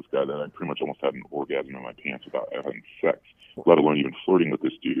got to tell this guy that I pretty much almost had an orgasm in my pants without having sex, let alone even flirting with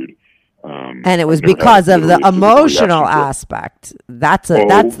this dude. And it was because of the emotional aspect. That's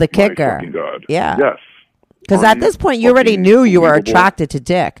the kicker. God. Yeah. Yes. Because at this point, you already knew you were attracted to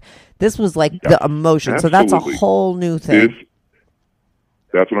dick. This was like the emotion. Absolutely. So that's a whole new thing.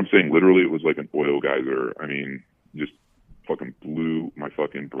 That's what I'm saying. Literally, it was like an oil geyser. I mean, just fucking blew my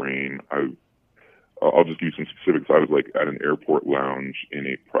fucking brain. I'll just give you some specifics. I was like at an airport lounge in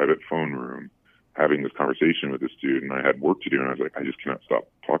a private phone room having this conversation with this dude, and I had work to do, and I was like, I just cannot stop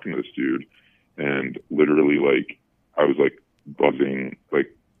talking to this dude. And literally, like, I was like buzzing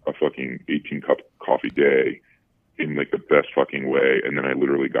like a fucking 18-cup coffee day in like the best fucking way. And then I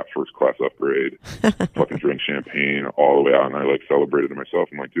literally got first class upgrade, fucking drank champagne all the way out, and I like celebrated to myself.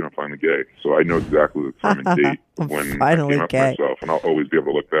 I'm like, dude, I'm finally gay. So I know exactly the time and date when I came out to myself, and I'll always be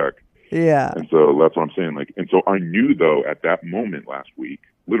able to look back. Yeah. And so that's what I'm saying. Like, and so I knew though at that moment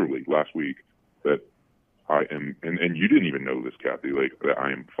literally last week, that I am, and you didn't even know this, Kathy, like, that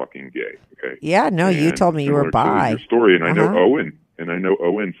I am fucking gay. Okay. Yeah. No, and you told me you were bi. Your story, and I know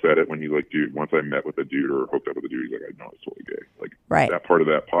Owen said it when he's like, dude, once I met with a dude or hooked up with a dude, he's like, I know it's totally gay. Like, right. That part of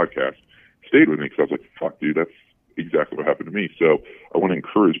that podcast stayed with me, because I was like, fuck, dude, that's exactly what happened to me. So I want to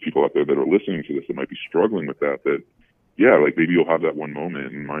encourage people out there that are listening to this that might be struggling with that yeah, like, maybe you'll have that one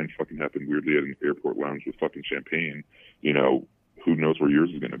moment, and mine fucking happened weirdly at an airport lounge with fucking champagne. Who knows where yours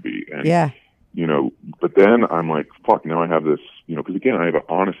is going to be? And, but then I'm like, fuck, now I have this, because again, I have an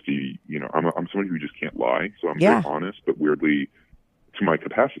honesty, I'm somebody who just can't lie. So I'm very honest, but weirdly to my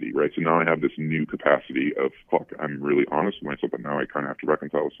capacity, right? So now I have this new capacity of, fuck, I'm really honest with myself, but now I kind of have to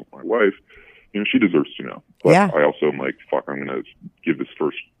reconcile this with my wife. She deserves to know. But I also am like, fuck, I'm going to give this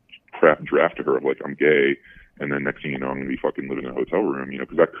first crap draft to her of like, I'm gay. And then next thing you know, I'm going to be fucking living in a hotel room,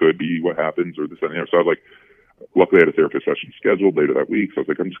 because that could be what happens, or this, that, and the other. So I was like, luckily I had a therapist session scheduled later that week. So I was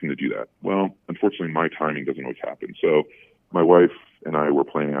like, I'm just going to do that. Well, unfortunately, my timing doesn't always happen. So my wife and I were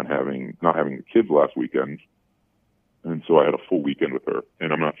planning on not having the kids last weekend. And so I had a full weekend with her.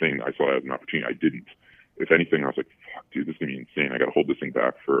 And I'm not saying I saw it as an opportunity. I didn't. If anything, I was like, fuck, dude, this is going to be insane. I got to hold this thing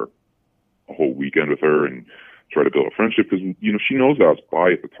back for a whole weekend with her and try to build a friendship because, you know, she knows I was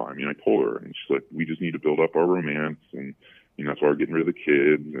bi at the time. You know, I told her, and she's like, we just need to build up our romance, and, you know, that's why we're getting rid of the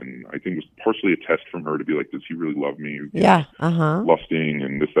kids. And I think it was partially a test from her to be like, does he really love me? Yeah, lusting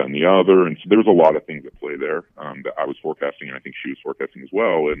and this, that, and the other. And so there was a lot of things at play there that I was forecasting, and I think she was forecasting as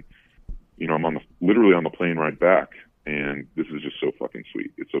well. And, you know, I'm literally on the plane ride back, and this is just so fucking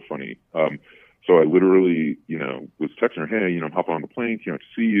sweet. It's so funny. So I literally, you know, was texting her, hey, you know, I'm hopping on the plane, can't wait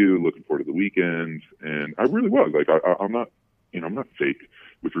to see you, looking forward to the weekend. And I really was. Like, I'm not, you know, I'm not fake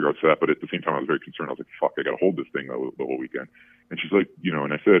with regards to that, but at the same time, I was very concerned. I was like, fuck, I got to hold this thing the whole weekend. And she's like, you know,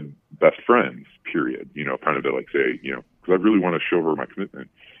 and I said, best friends, period, you know, kind of to like say, you know, because I really want to show her my commitment.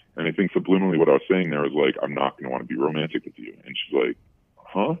 And I think subliminally what I was saying there was like, I'm not going to want to be romantic with you. And she's like,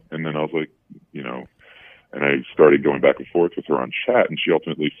 huh? And then I was like, you know, and I started going back and forth with her on chat, and she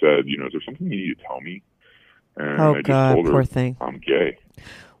ultimately said, you know, is there something you need to tell me? And I just told her, poor thing. I'm gay.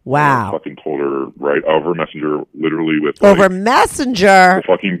 Wow. And I fucking told her right over Messenger, literally with over Messenger. The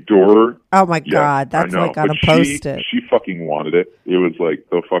fucking door. Oh my God, that's like on a Post-it. She fucking wanted it. It was like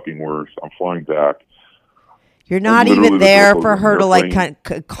the fucking worst. I'm flying back. You're not even there for her to like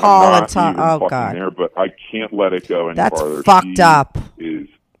call and talk. Oh God. There, but I can't let it go any farther. That's fucked up. Is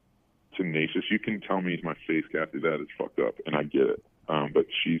tenacious. You can tell me to my face, Kathy, that is fucked up, and I get it. But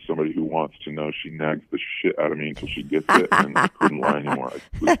she's somebody who wants to know. She nags the shit out of me until she gets it, and I couldn't lie anymore.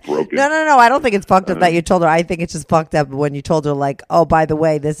 I was broken. No. I don't think it's fucked up that you told her. I think it's just fucked up when you told her, like, oh, by the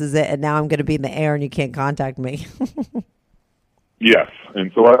way, this is it, and now I'm going to be in the air and you can't contact me. Yes,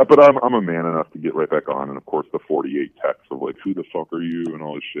 and so but I'm a man enough to get right back on, and of course the 48 texts of like, who the fuck are you, and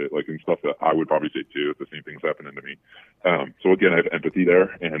all this shit, like, and stuff that I would probably say too if the same thing's happening to me. So again, I have empathy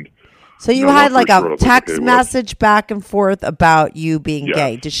there, and so you had like a text message back and forth about you being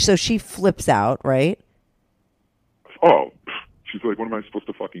gay. So she flips out, right? Oh, she's like, what am I supposed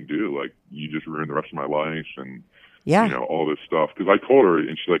to fucking do? Like, you just ruined the rest of my life, and you know, all this stuff. Because I told her, and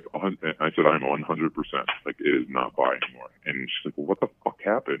she's like, I said, I'm 100%. Like, it is not bi anymore. And she's like, well, what the fuck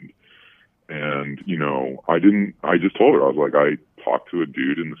happened? And, you know, I just told her, I was like, I talked to a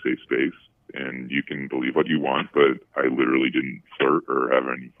dude in the safe space, and you can believe what you want, but I literally didn't flirt or have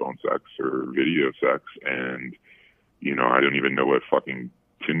any phone sex or video sex. And, you know, I don't even know what fucking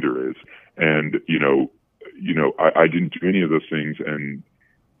Tinder is. And, you know, I didn't do any of those things. And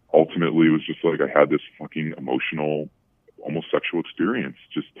ultimately, it was just like I had this fucking emotional, almost sexual experience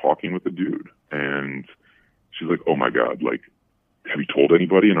just talking with a dude. And she's like, oh my God, like, have you told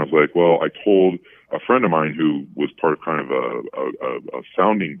anybody? And I was like, well, I told a friend of mine who was part of kind of a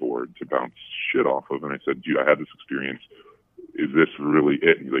sounding board to bounce shit off of. And I said, dude, I had this experience. Is this really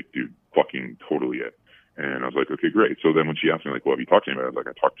it? And he's like, dude, fucking totally it. And I was like, okay, great. So then when she asked me, like, what have you talked to me about? I was like,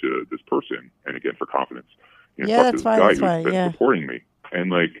 I talked to this person. And again, for confidence. You know, that's fine. That's fine. Yeah. Reporting me.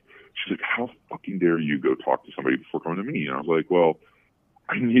 And like, she's like, how fucking dare you go talk to somebody before coming to me? And I was like, well,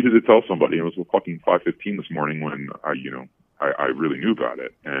 I needed to tell somebody. It was fucking 5:15 this morning when I really knew about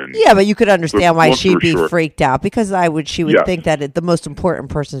it. And yeah, but you could understand why she'd be freaked out, because she would think that the most important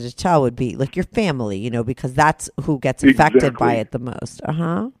person to tell would be like your family, you know, because that's who gets affected by it the most.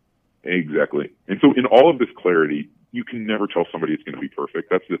 Exactly. And so in all of this clarity, you can never tell somebody it's going to be perfect.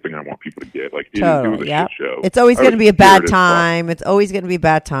 That's the thing I want people to get. Like, it was a shit show. It's always going to be a bad time. It's always going to be a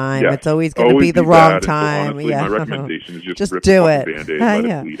bad time. It's always going to be the wrong time. Honestly, my recommendation is just rip do the Band-Aid, let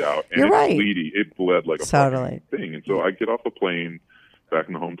it bleed out. And You're right. It bled like a fucking thing. And so I get off the plane back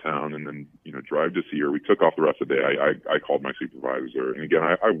in the hometown and then, you know, drive to see her. We took off the rest of the day. I called my supervisor. And again,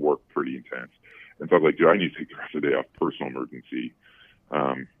 I work pretty intense. And so I was like, dude, I need to take the rest of the day off, personal emergency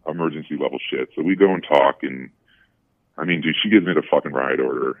level shit. So we go and talk, and I mean, dude, she gives me the fucking riot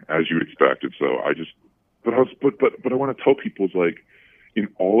order, as you would expect. And so but I want to tell people, is like, in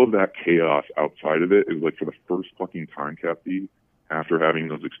all of that chaos outside of it, is like, for the first fucking time, Kathy, after having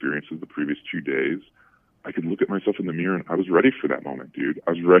those experiences the previous 2 days, I could look at myself in the mirror, and I was ready for that moment, dude.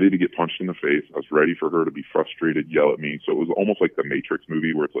 I was ready to get punched in the face. I was ready for her to be frustrated, yell at me. So it was almost like the Matrix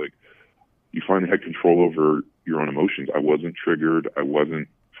movie, where it's like, you finally had control over your own emotions. I wasn't triggered. I wasn't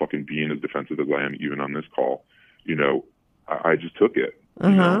fucking being as defensive as I am even on this call. You know, I just took it, you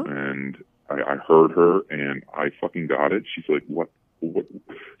know, and I heard her, and I fucking got it. She's like, what?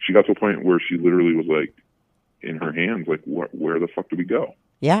 She got to a point where she literally was like, in her hands, like, where the fuck do we go?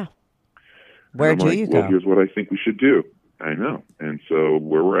 Yeah. Where do you go? Well, here's what I think we should do. I know. And so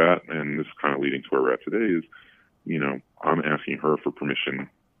where we're at, and this is kind of leading to where we're at today, is, you know, I'm asking her for permission,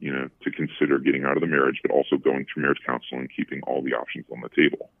 you know, to consider getting out of the marriage, but also going through marriage counseling and keeping all the options on the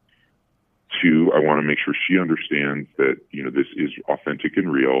table. 2, I want to make sure she understands that, you know, this is authentic and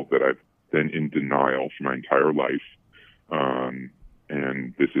real, that I've been in denial for my entire life.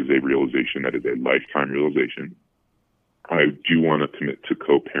 and this is a realization that is a lifetime realization. I do want to commit to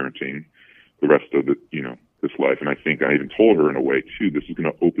co-parenting the rest of the, this life. And I think I even told her in a way too, this is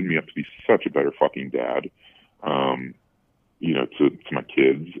going to open me up to be such a better fucking dad, to my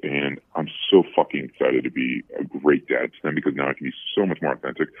kids. And I'm so fucking excited to be a great dad to them, because now I can be so much more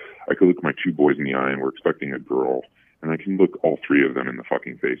authentic. I could look my two boys in the eye, and we're expecting a girl, and I can look all three of them in the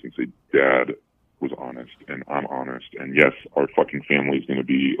fucking face and say, Dad was honest, and I'm honest. And yes, our fucking family is going to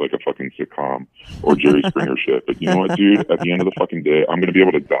be like a fucking sitcom or Jerry Springer shit. But you know what, dude? At the end of the fucking day, I'm going to be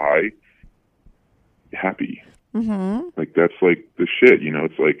able to die happy. Mm-hmm. Like, that's like the shit,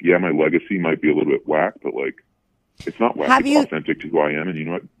 It's like, yeah, my legacy might be a little bit whack, but like, it's not whack. It's authentic to who I am. And you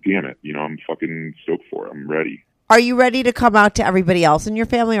know what? Damn it. I'm fucking stoked for it. I'm ready. Are you ready to come out to everybody else in your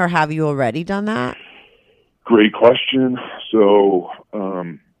family, or have you already done that? Great question. So,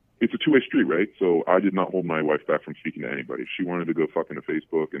 it's a two-way street, right? So I did not hold my wife back from speaking to anybody. If she wanted to go fucking to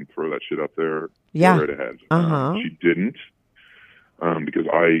Facebook and throw that shit up there, yeah, go right ahead. Uh-huh. She didn't, because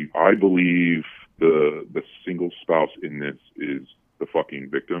I believe the single spouse in this is the fucking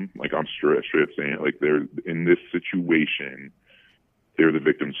victim. Like, I'm straight up saying it. Like, they're in this situation, they're the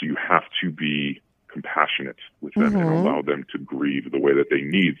victim. So you have to be compassionate with them and allow them to grieve the way that they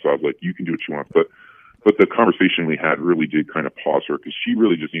need. So I was like, you can do what you want, but the conversation we had really did kind of pause her, because she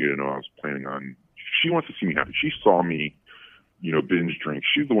really just needed to know I was planning on. She wants to see me happy. She saw me, binge drink.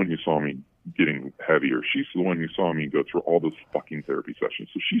 She's the one who saw me getting heavier. She's the one who saw me go through all those fucking therapy sessions.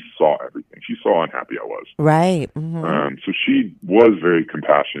 So she saw everything. She saw how unhappy I was. Right. Mm-hmm. So she was very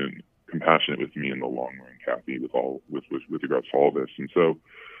compassionate with me in the long run, Kathy, with regards to all this. And so,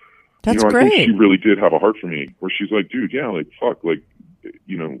 that's I great. think she really did have a heart for me, where she's like, dude, yeah, like, fuck, like,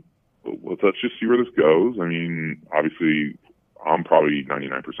 let's just see where this goes. I mean, obviously, I'm probably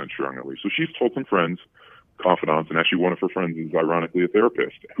 99% sure I'm going to leave. So she's told some friends, confidants, and actually one of her friends is ironically a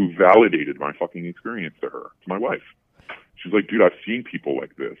therapist who validated my fucking experience to her, to my wife. She's like, dude, I've seen people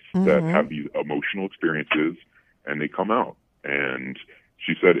like this that have these emotional experiences, and they come out. And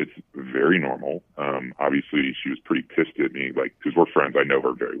she said it's very normal. Obviously, she was pretty pissed at me, like, because we're friends. I know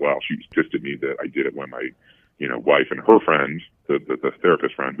her very well. She was pissed at me that I did it when my wife and her friend, the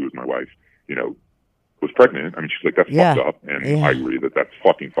therapist friend who was my wife, was pregnant. I mean, she's like, that's fucked up. And I agree that that's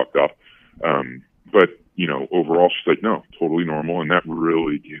fucking fucked up. But, overall, she's like, no, totally normal. And that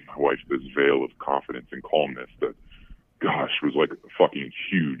really gave my wife this veil of confidence and calmness that, gosh, was like fucking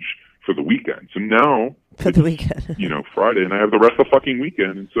huge for the weekend. So now, for the weekend, Friday, and I have the rest of the fucking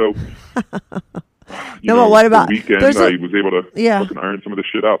weekend. And so, but what about the weekend? I was able to fucking iron some of the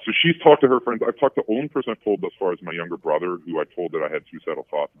shit out. So she's talked to her friends. I've talked to the only person I've told thus far is my younger brother, who I told that I had suicidal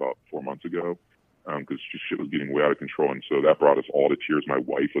thoughts about 4 months ago, because shit was getting way out of control. And so that brought us all to tears. My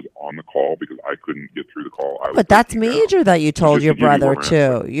wife was on the call because I couldn't get through the call. But that's major that you told your brother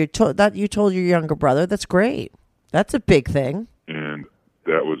too. You told your younger brother. That's great. That's a big thing. And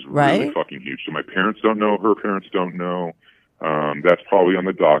that was really fucking huge. So my parents don't know. Her parents don't know. That's probably on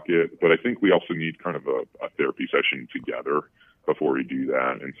the docket. But I think we also need kind of a therapy session together before we do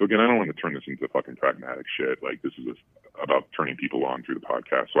that. And so, again, I don't want to turn this into fucking pragmatic shit. Like, this is about turning people on through the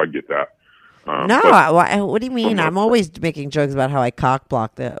podcast. So I get that. What do you mean? I'm always making jokes about how I cock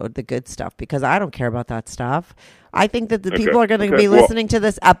block the good stuff, because I don't care about that stuff. I think that the people are going to be listening to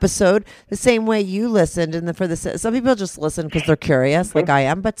this episode the same way you listened, and some people just listen because they're curious, like I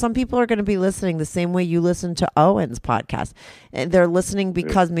am. But some people are going to be listening the same way you listen to Owen's podcast, and they're listening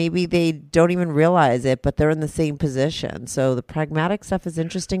because maybe they don't even realize it, but they're in the same position. So the pragmatic stuff is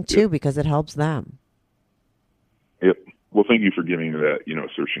interesting too, because it helps them. Yep. Well, thank you for giving me that,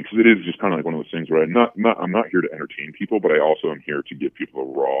 assertion, because it is just kind of like one of those things where I'm not here to entertain people, but I also am here to give people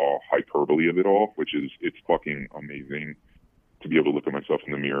the raw hyperbole of it all, which is, it's fucking amazing to be able to look at myself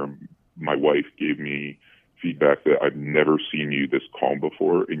in the mirror. My wife gave me feedback that I've never seen you this calm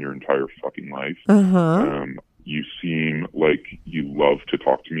before in your entire fucking life. You seem like you love to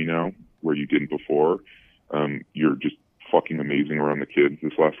talk to me now, where you didn't before. You're just fucking amazing around the kids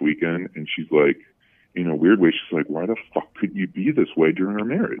this last weekend. And she's like, in a weird way, she's like, why the fuck could you be this way during our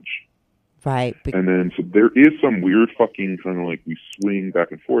marriage? Right. And then, so there is some weird fucking kind of like, we swing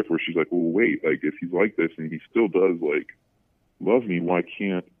back and forth where she's like, well, wait, like, if he's like this and he still does, like, love me, why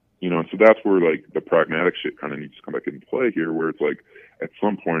can't, and so that's where, like, the pragmatic shit kind of needs to come back into play here, where it's like, at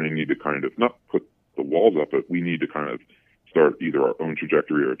some point I need to kind of, not put the walls up, but we need to kind of start either our own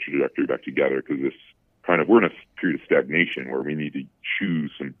trajectory or a trajectory back together, because this kind of, we're in a period of stagnation where we need to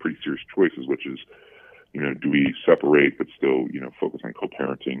choose some pretty serious choices, which is, do we separate but still, focus on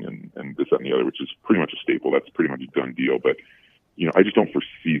co-parenting and this, that, and the other, which is pretty much a staple. That's pretty much a done deal. But, I just don't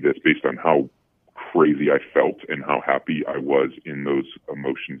foresee this based on how crazy I felt and how happy I was in those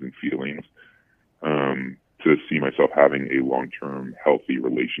emotions and feelings, to see myself having a long-term healthy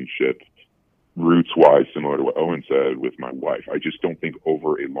relationship, roots-wise, similar to what Owen said, with my wife. I just don't think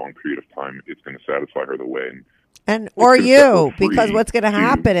over a long period of time it's going to satisfy her the way. Or you, because what's going to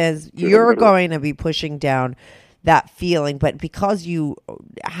happen is you're going to be pushing down that feeling, but because you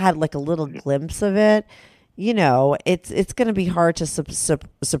had like a little glimpse of it, you know, it's going to be hard to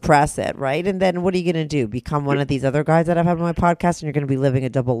suppress it, right? And then what are you going to do? Become one of these other guys that I've had on my podcast, and you're going to be living a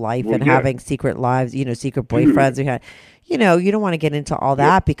double life and having secret lives, you know, secret boyfriends. You know, you don't want to get into all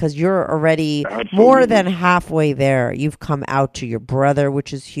that because you're already more than halfway there. You've come out to your brother,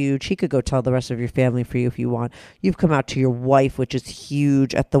 which is huge. He could go tell the rest of your family for you if you want. You've come out to your wife, which is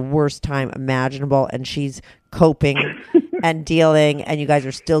huge, at the worst time imaginable, and she's coping and dealing, and you guys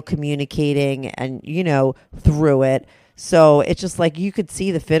are still communicating and, you know, through it. So it's just like you could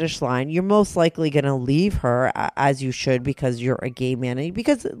see the finish line. You're most likely going to leave her, as you should, because you're a gay man. And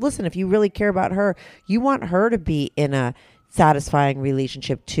because, listen, if you really care about her, you want her to be in a satisfying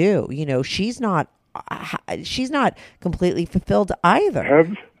relationship too. You know, she's not completely fulfilled either.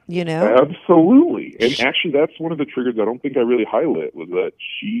 You know? Absolutely. And actually, that's one of the triggers I don't think I really highlight, was that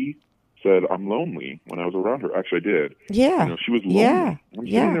she said, I'm lonely when I was around her. Actually, I did. Yeah. You know, she was lonely. Yeah. I'm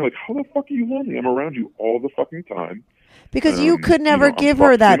sitting there like, how the fuck are you lonely? I'm around you all the fucking time. Because you could never give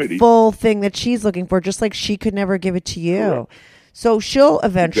her that full thing that she's looking for, just like she could never give it to you. Correct. So she'll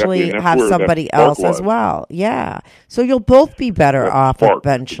eventually have somebody else as well. Yeah. So you'll both be better off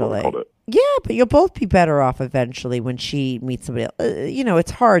eventually. Yeah, but you'll both be better off eventually when she meets somebody else. You know,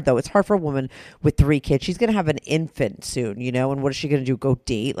 it's hard, though. It's hard for a woman with 3 kids. She's going to have an infant soon, you know, and what is she going to do? Go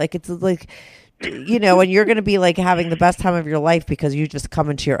date? Like, it's like, you know, and you're going to be like having the best time of your life because you just come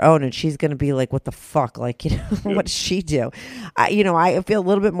into your own, and she's going to be like, what the fuck? Like, you know, what does she do? You know, I feel a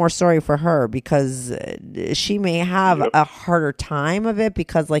little bit more sorry for her because she may have a harder time of it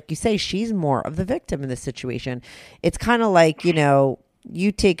because, like you say, she's more of the victim in this situation. It's kind of like, you know,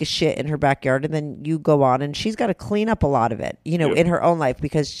 you take a shit in her backyard and then you go on and she's got to clean up a lot of it, you know, in her own life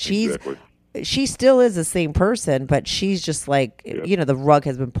because she still is the same person, but she's just like, you know, the rug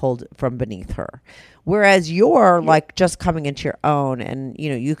has been pulled from beneath her. Whereas you're like just coming into your own, and, you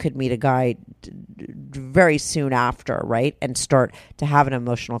know, you could meet a guy very soon after, right? And start to have an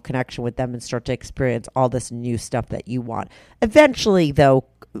emotional connection with them and start to experience all this new stuff that you want. Eventually, though,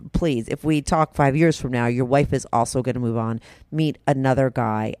 please, if we talk 5 years from now, your wife is also going to move on, meet another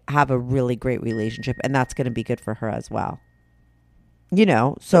guy, have a really great relationship, and that's going to be good for her as well. You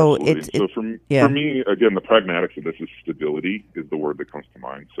know, so for me, again, the pragmatics of this is stability is the word that comes to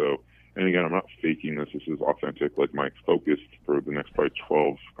mind. So, and again, I'm not faking this. This is authentic. Like, my focus for the next probably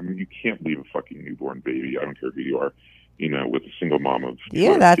 12, I mean, you can't leave a fucking newborn baby, I don't care who you are, you know, with a single mom of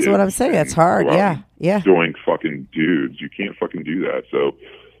that's what I'm saying. It's hard. Yeah. Doing fucking dudes. You can't fucking do that. So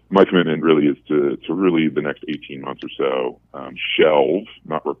my commitment really is to really the next 18 months or so, shelve,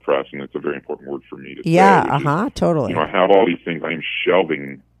 not repress. And it's a very important word for me to say. Totally. You know, I have all these things. I am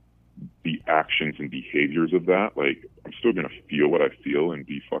shelving the actions and behaviors of that. Like, I'm still going to feel what I feel and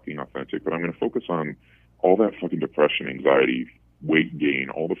be fucking authentic, but I'm going to focus on all that fucking depression, anxiety, weight gain,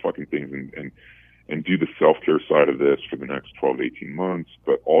 all the fucking things, and do the self-care side of this for the next 12 to 18 months,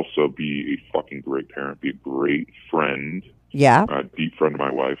 but also be a fucking great parent, be a great friend. Yeah. Deep friend of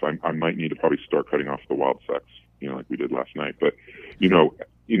my wife. I might need to probably start cutting off the wild sex, you know, like we did last night. But, you know,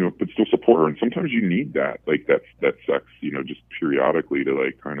 but still support her. And sometimes you need that, like that sex, you know, just periodically to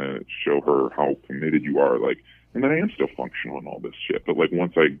like kind of show her how committed you are. Like, and then I am still functional and all this shit. But like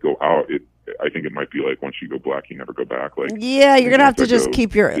once I go out, I think it might be like once you go black, you never go back. Like, yeah, you're gonna have to just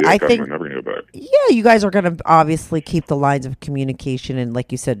keep your. I think I'm never gonna go back. Yeah, you guys are gonna obviously keep the lines of communication and,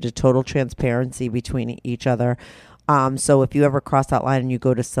 like you said, the total transparency between each other. So if you ever cross that line and you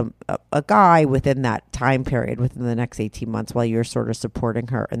go to a guy within that time period, within the next 18 months, while you're sort of supporting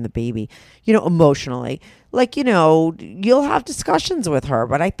her and the baby, you know, emotionally, like, you know, you'll have discussions with her,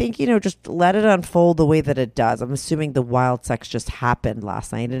 but I think, you know, just let it unfold the way that it does. I'm assuming the wild sex just happened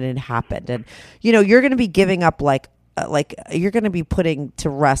last night, and it happened. And, you know, you're going to be giving up like you're going to be putting to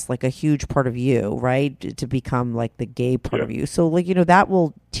rest like a huge part of you, right? To become like the gay part of you. So like, you know, that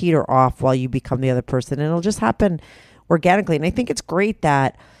will teeter off while you become the other person, and it'll just happen organically. And I think it's great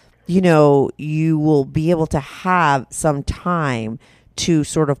that, you know, you will be able to have some time to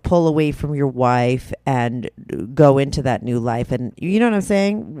sort of pull away from your wife and go into that new life. And you know what I'm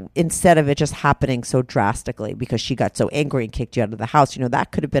saying? Instead of it just happening so drastically because she got so angry and kicked you out of the house, you know,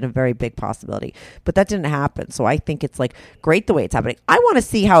 that could have been a very big possibility, but that didn't happen. So I think it's like great the way it's happening. I want to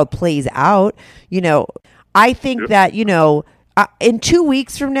see how it plays out. You know, I think that, you know, in 2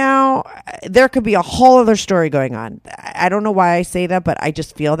 weeks from now, there could be a whole other story going on. I don't know why I say that, but I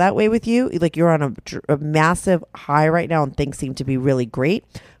just feel that way with you. Like you're on a massive high right now and things seem to be really great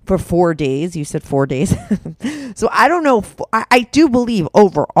for 4 days. You said 4 days. So I don't know. I do believe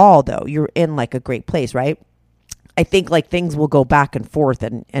overall, though, you're in like a great place, right? I think like things will go back and forth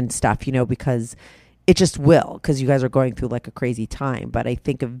and stuff, you know, because it just will, because you guys are going through like a crazy time. But I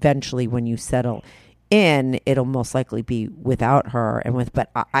think eventually when you settle in, it'll most likely be without her and with, but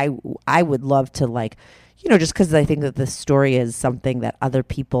I would love to, like, you know, just because I think that this story is something that other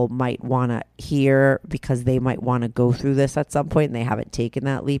people might want to hear because they might want to go through this at some point and they haven't taken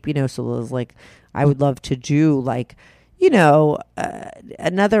that leap, you know. So it was like, I would love to do like, you know,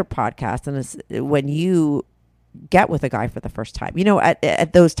 another podcast and when you get with a guy for the first time, you know,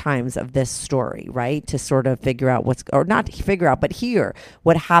 at those times of this story, right, to sort of figure out or not figure out, but hear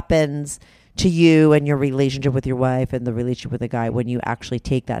what happens to you and your relationship with your wife and the relationship with a guy when you actually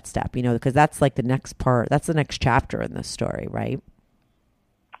take that step, you know, because that's like the next part, that's the next chapter in this story, right?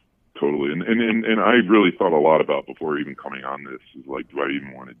 Totally. And I really thought a lot about before even coming on this is like, do I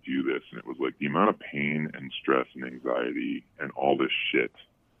even want to do this? And it was like the amount of pain and stress and anxiety and all this shit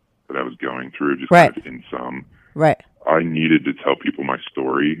that I was going through, just kind of in sum. Right. I needed to tell people my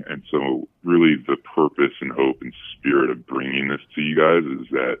story. And so really the purpose and hope and spirit of bringing this to you guys is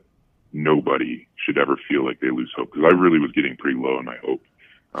that nobody should ever feel like they lose hope. Because I really was getting pretty low in my hope.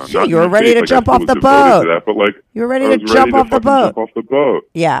 You were ready to jump off the boat. But like, you were ready to jump off the boat. Jump off the boat.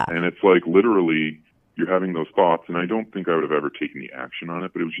 Yeah. And it's like literally you're having those thoughts. And I don't think I would have ever taken the action on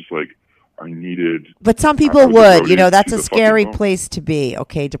it. But it was just like I needed. But some people would. You know, that's a scary place to be.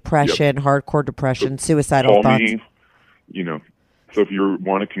 Okay. Depression, hardcore depression, suicidal thoughts. Me, you know, so if you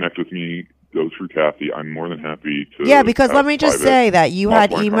want to connect with me, go through Kathy. I'm more than happy to. Yeah, because let me just say that you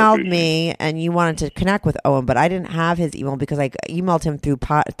had emailed me and you wanted to connect with Owen, but I didn't have his email because I emailed him through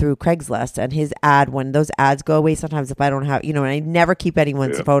Craigslist, and his ad, when those ads go away, sometimes if I don't have, you know, and I never keep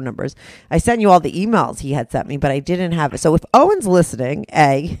anyone's phone numbers. I sent you all the emails he had sent me, but I didn't have it. So if Owen's listening,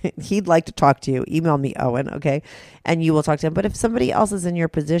 he'd like to talk to you. Email me, Owen, okay? And you will talk to him. But if somebody else is in your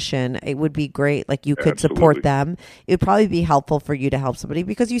position, it would be great. Like you could support them. It would probably be helpful for you to help somebody,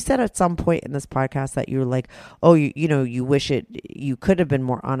 because you said at some point in this podcast that you're like, oh, you know, you wish you could have been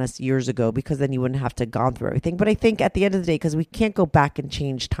more honest years ago, because then you wouldn't have to gone through everything. But I think at the end of the day, because we can't go back and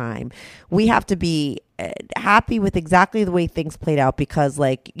change time, we have to be happy with exactly the way things played out, because,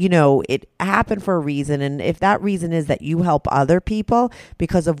 like, you know, it happened for a reason. And if that reason is that you help other people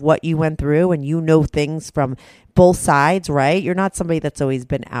because of what you went through and you know things from both sides, right? You're not somebody that's always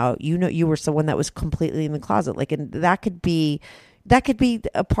been out. You know, you were someone that was completely in the closet. Like, and that could be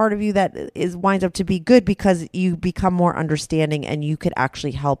a part of you that winds up to be good, because you become more understanding and you could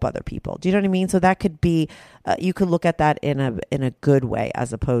actually help other people. Do you know what I mean? So that could be, you could look at that in a good way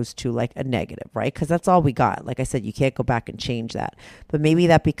as opposed to like a negative, right? Because that's all we got. Like I said, you can't go back and change that. But maybe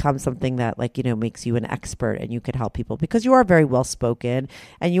that becomes something that, like, you know, makes you an expert and you could help people, because you are very well spoken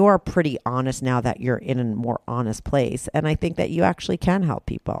and you are pretty honest now that you're in a more honest place. And I think that you actually can help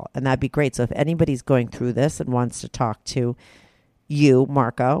people, and that'd be great. So if anybody's going through this and wants to talk to you,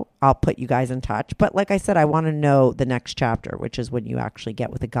 Marco, I'll put you guys in touch. But like I said, I want to know the next chapter, which is when you actually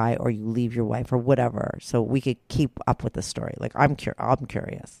get with a guy or you leave your wife or whatever, so we could keep up with the story. Like I'm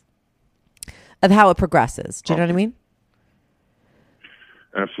curious of how it progresses. Do you know what I mean?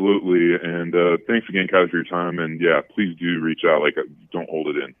 Absolutely. And thanks again, Kathy, for your time. And yeah, please do reach out. Like, don't hold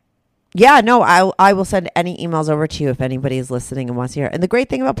it in. Yeah, no, I will send any emails over to you if anybody is listening and wants to hear. And the great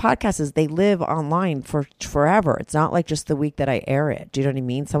thing about podcasts is they live online for forever. It's not like just the week that I air it. Do you know what I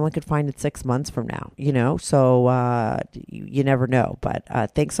mean? Someone could find it 6 months from now, you know? So you never know. But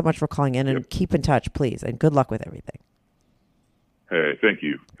thanks so much for calling in, and keep in touch, please. And good luck with everything. Hey, thank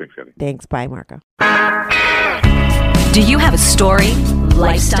you. Thanks, Kathy. Thanks. Bye, Marco. Do you have a story,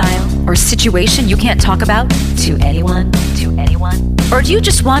 lifestyle, or situation you can't talk about to anyone? Or do you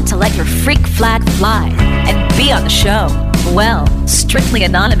just want to let your freak flag fly and be on the show? Well, Strictly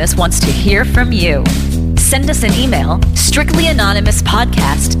Anonymous wants to hear from you. Send us an email,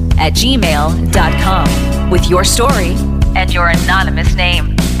 strictlyanonymouspodcast@gmail.com, with your story and your anonymous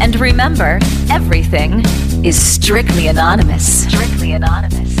name. And remember, everything is strictly anonymous. Strictly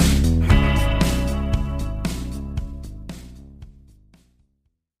Anonymous.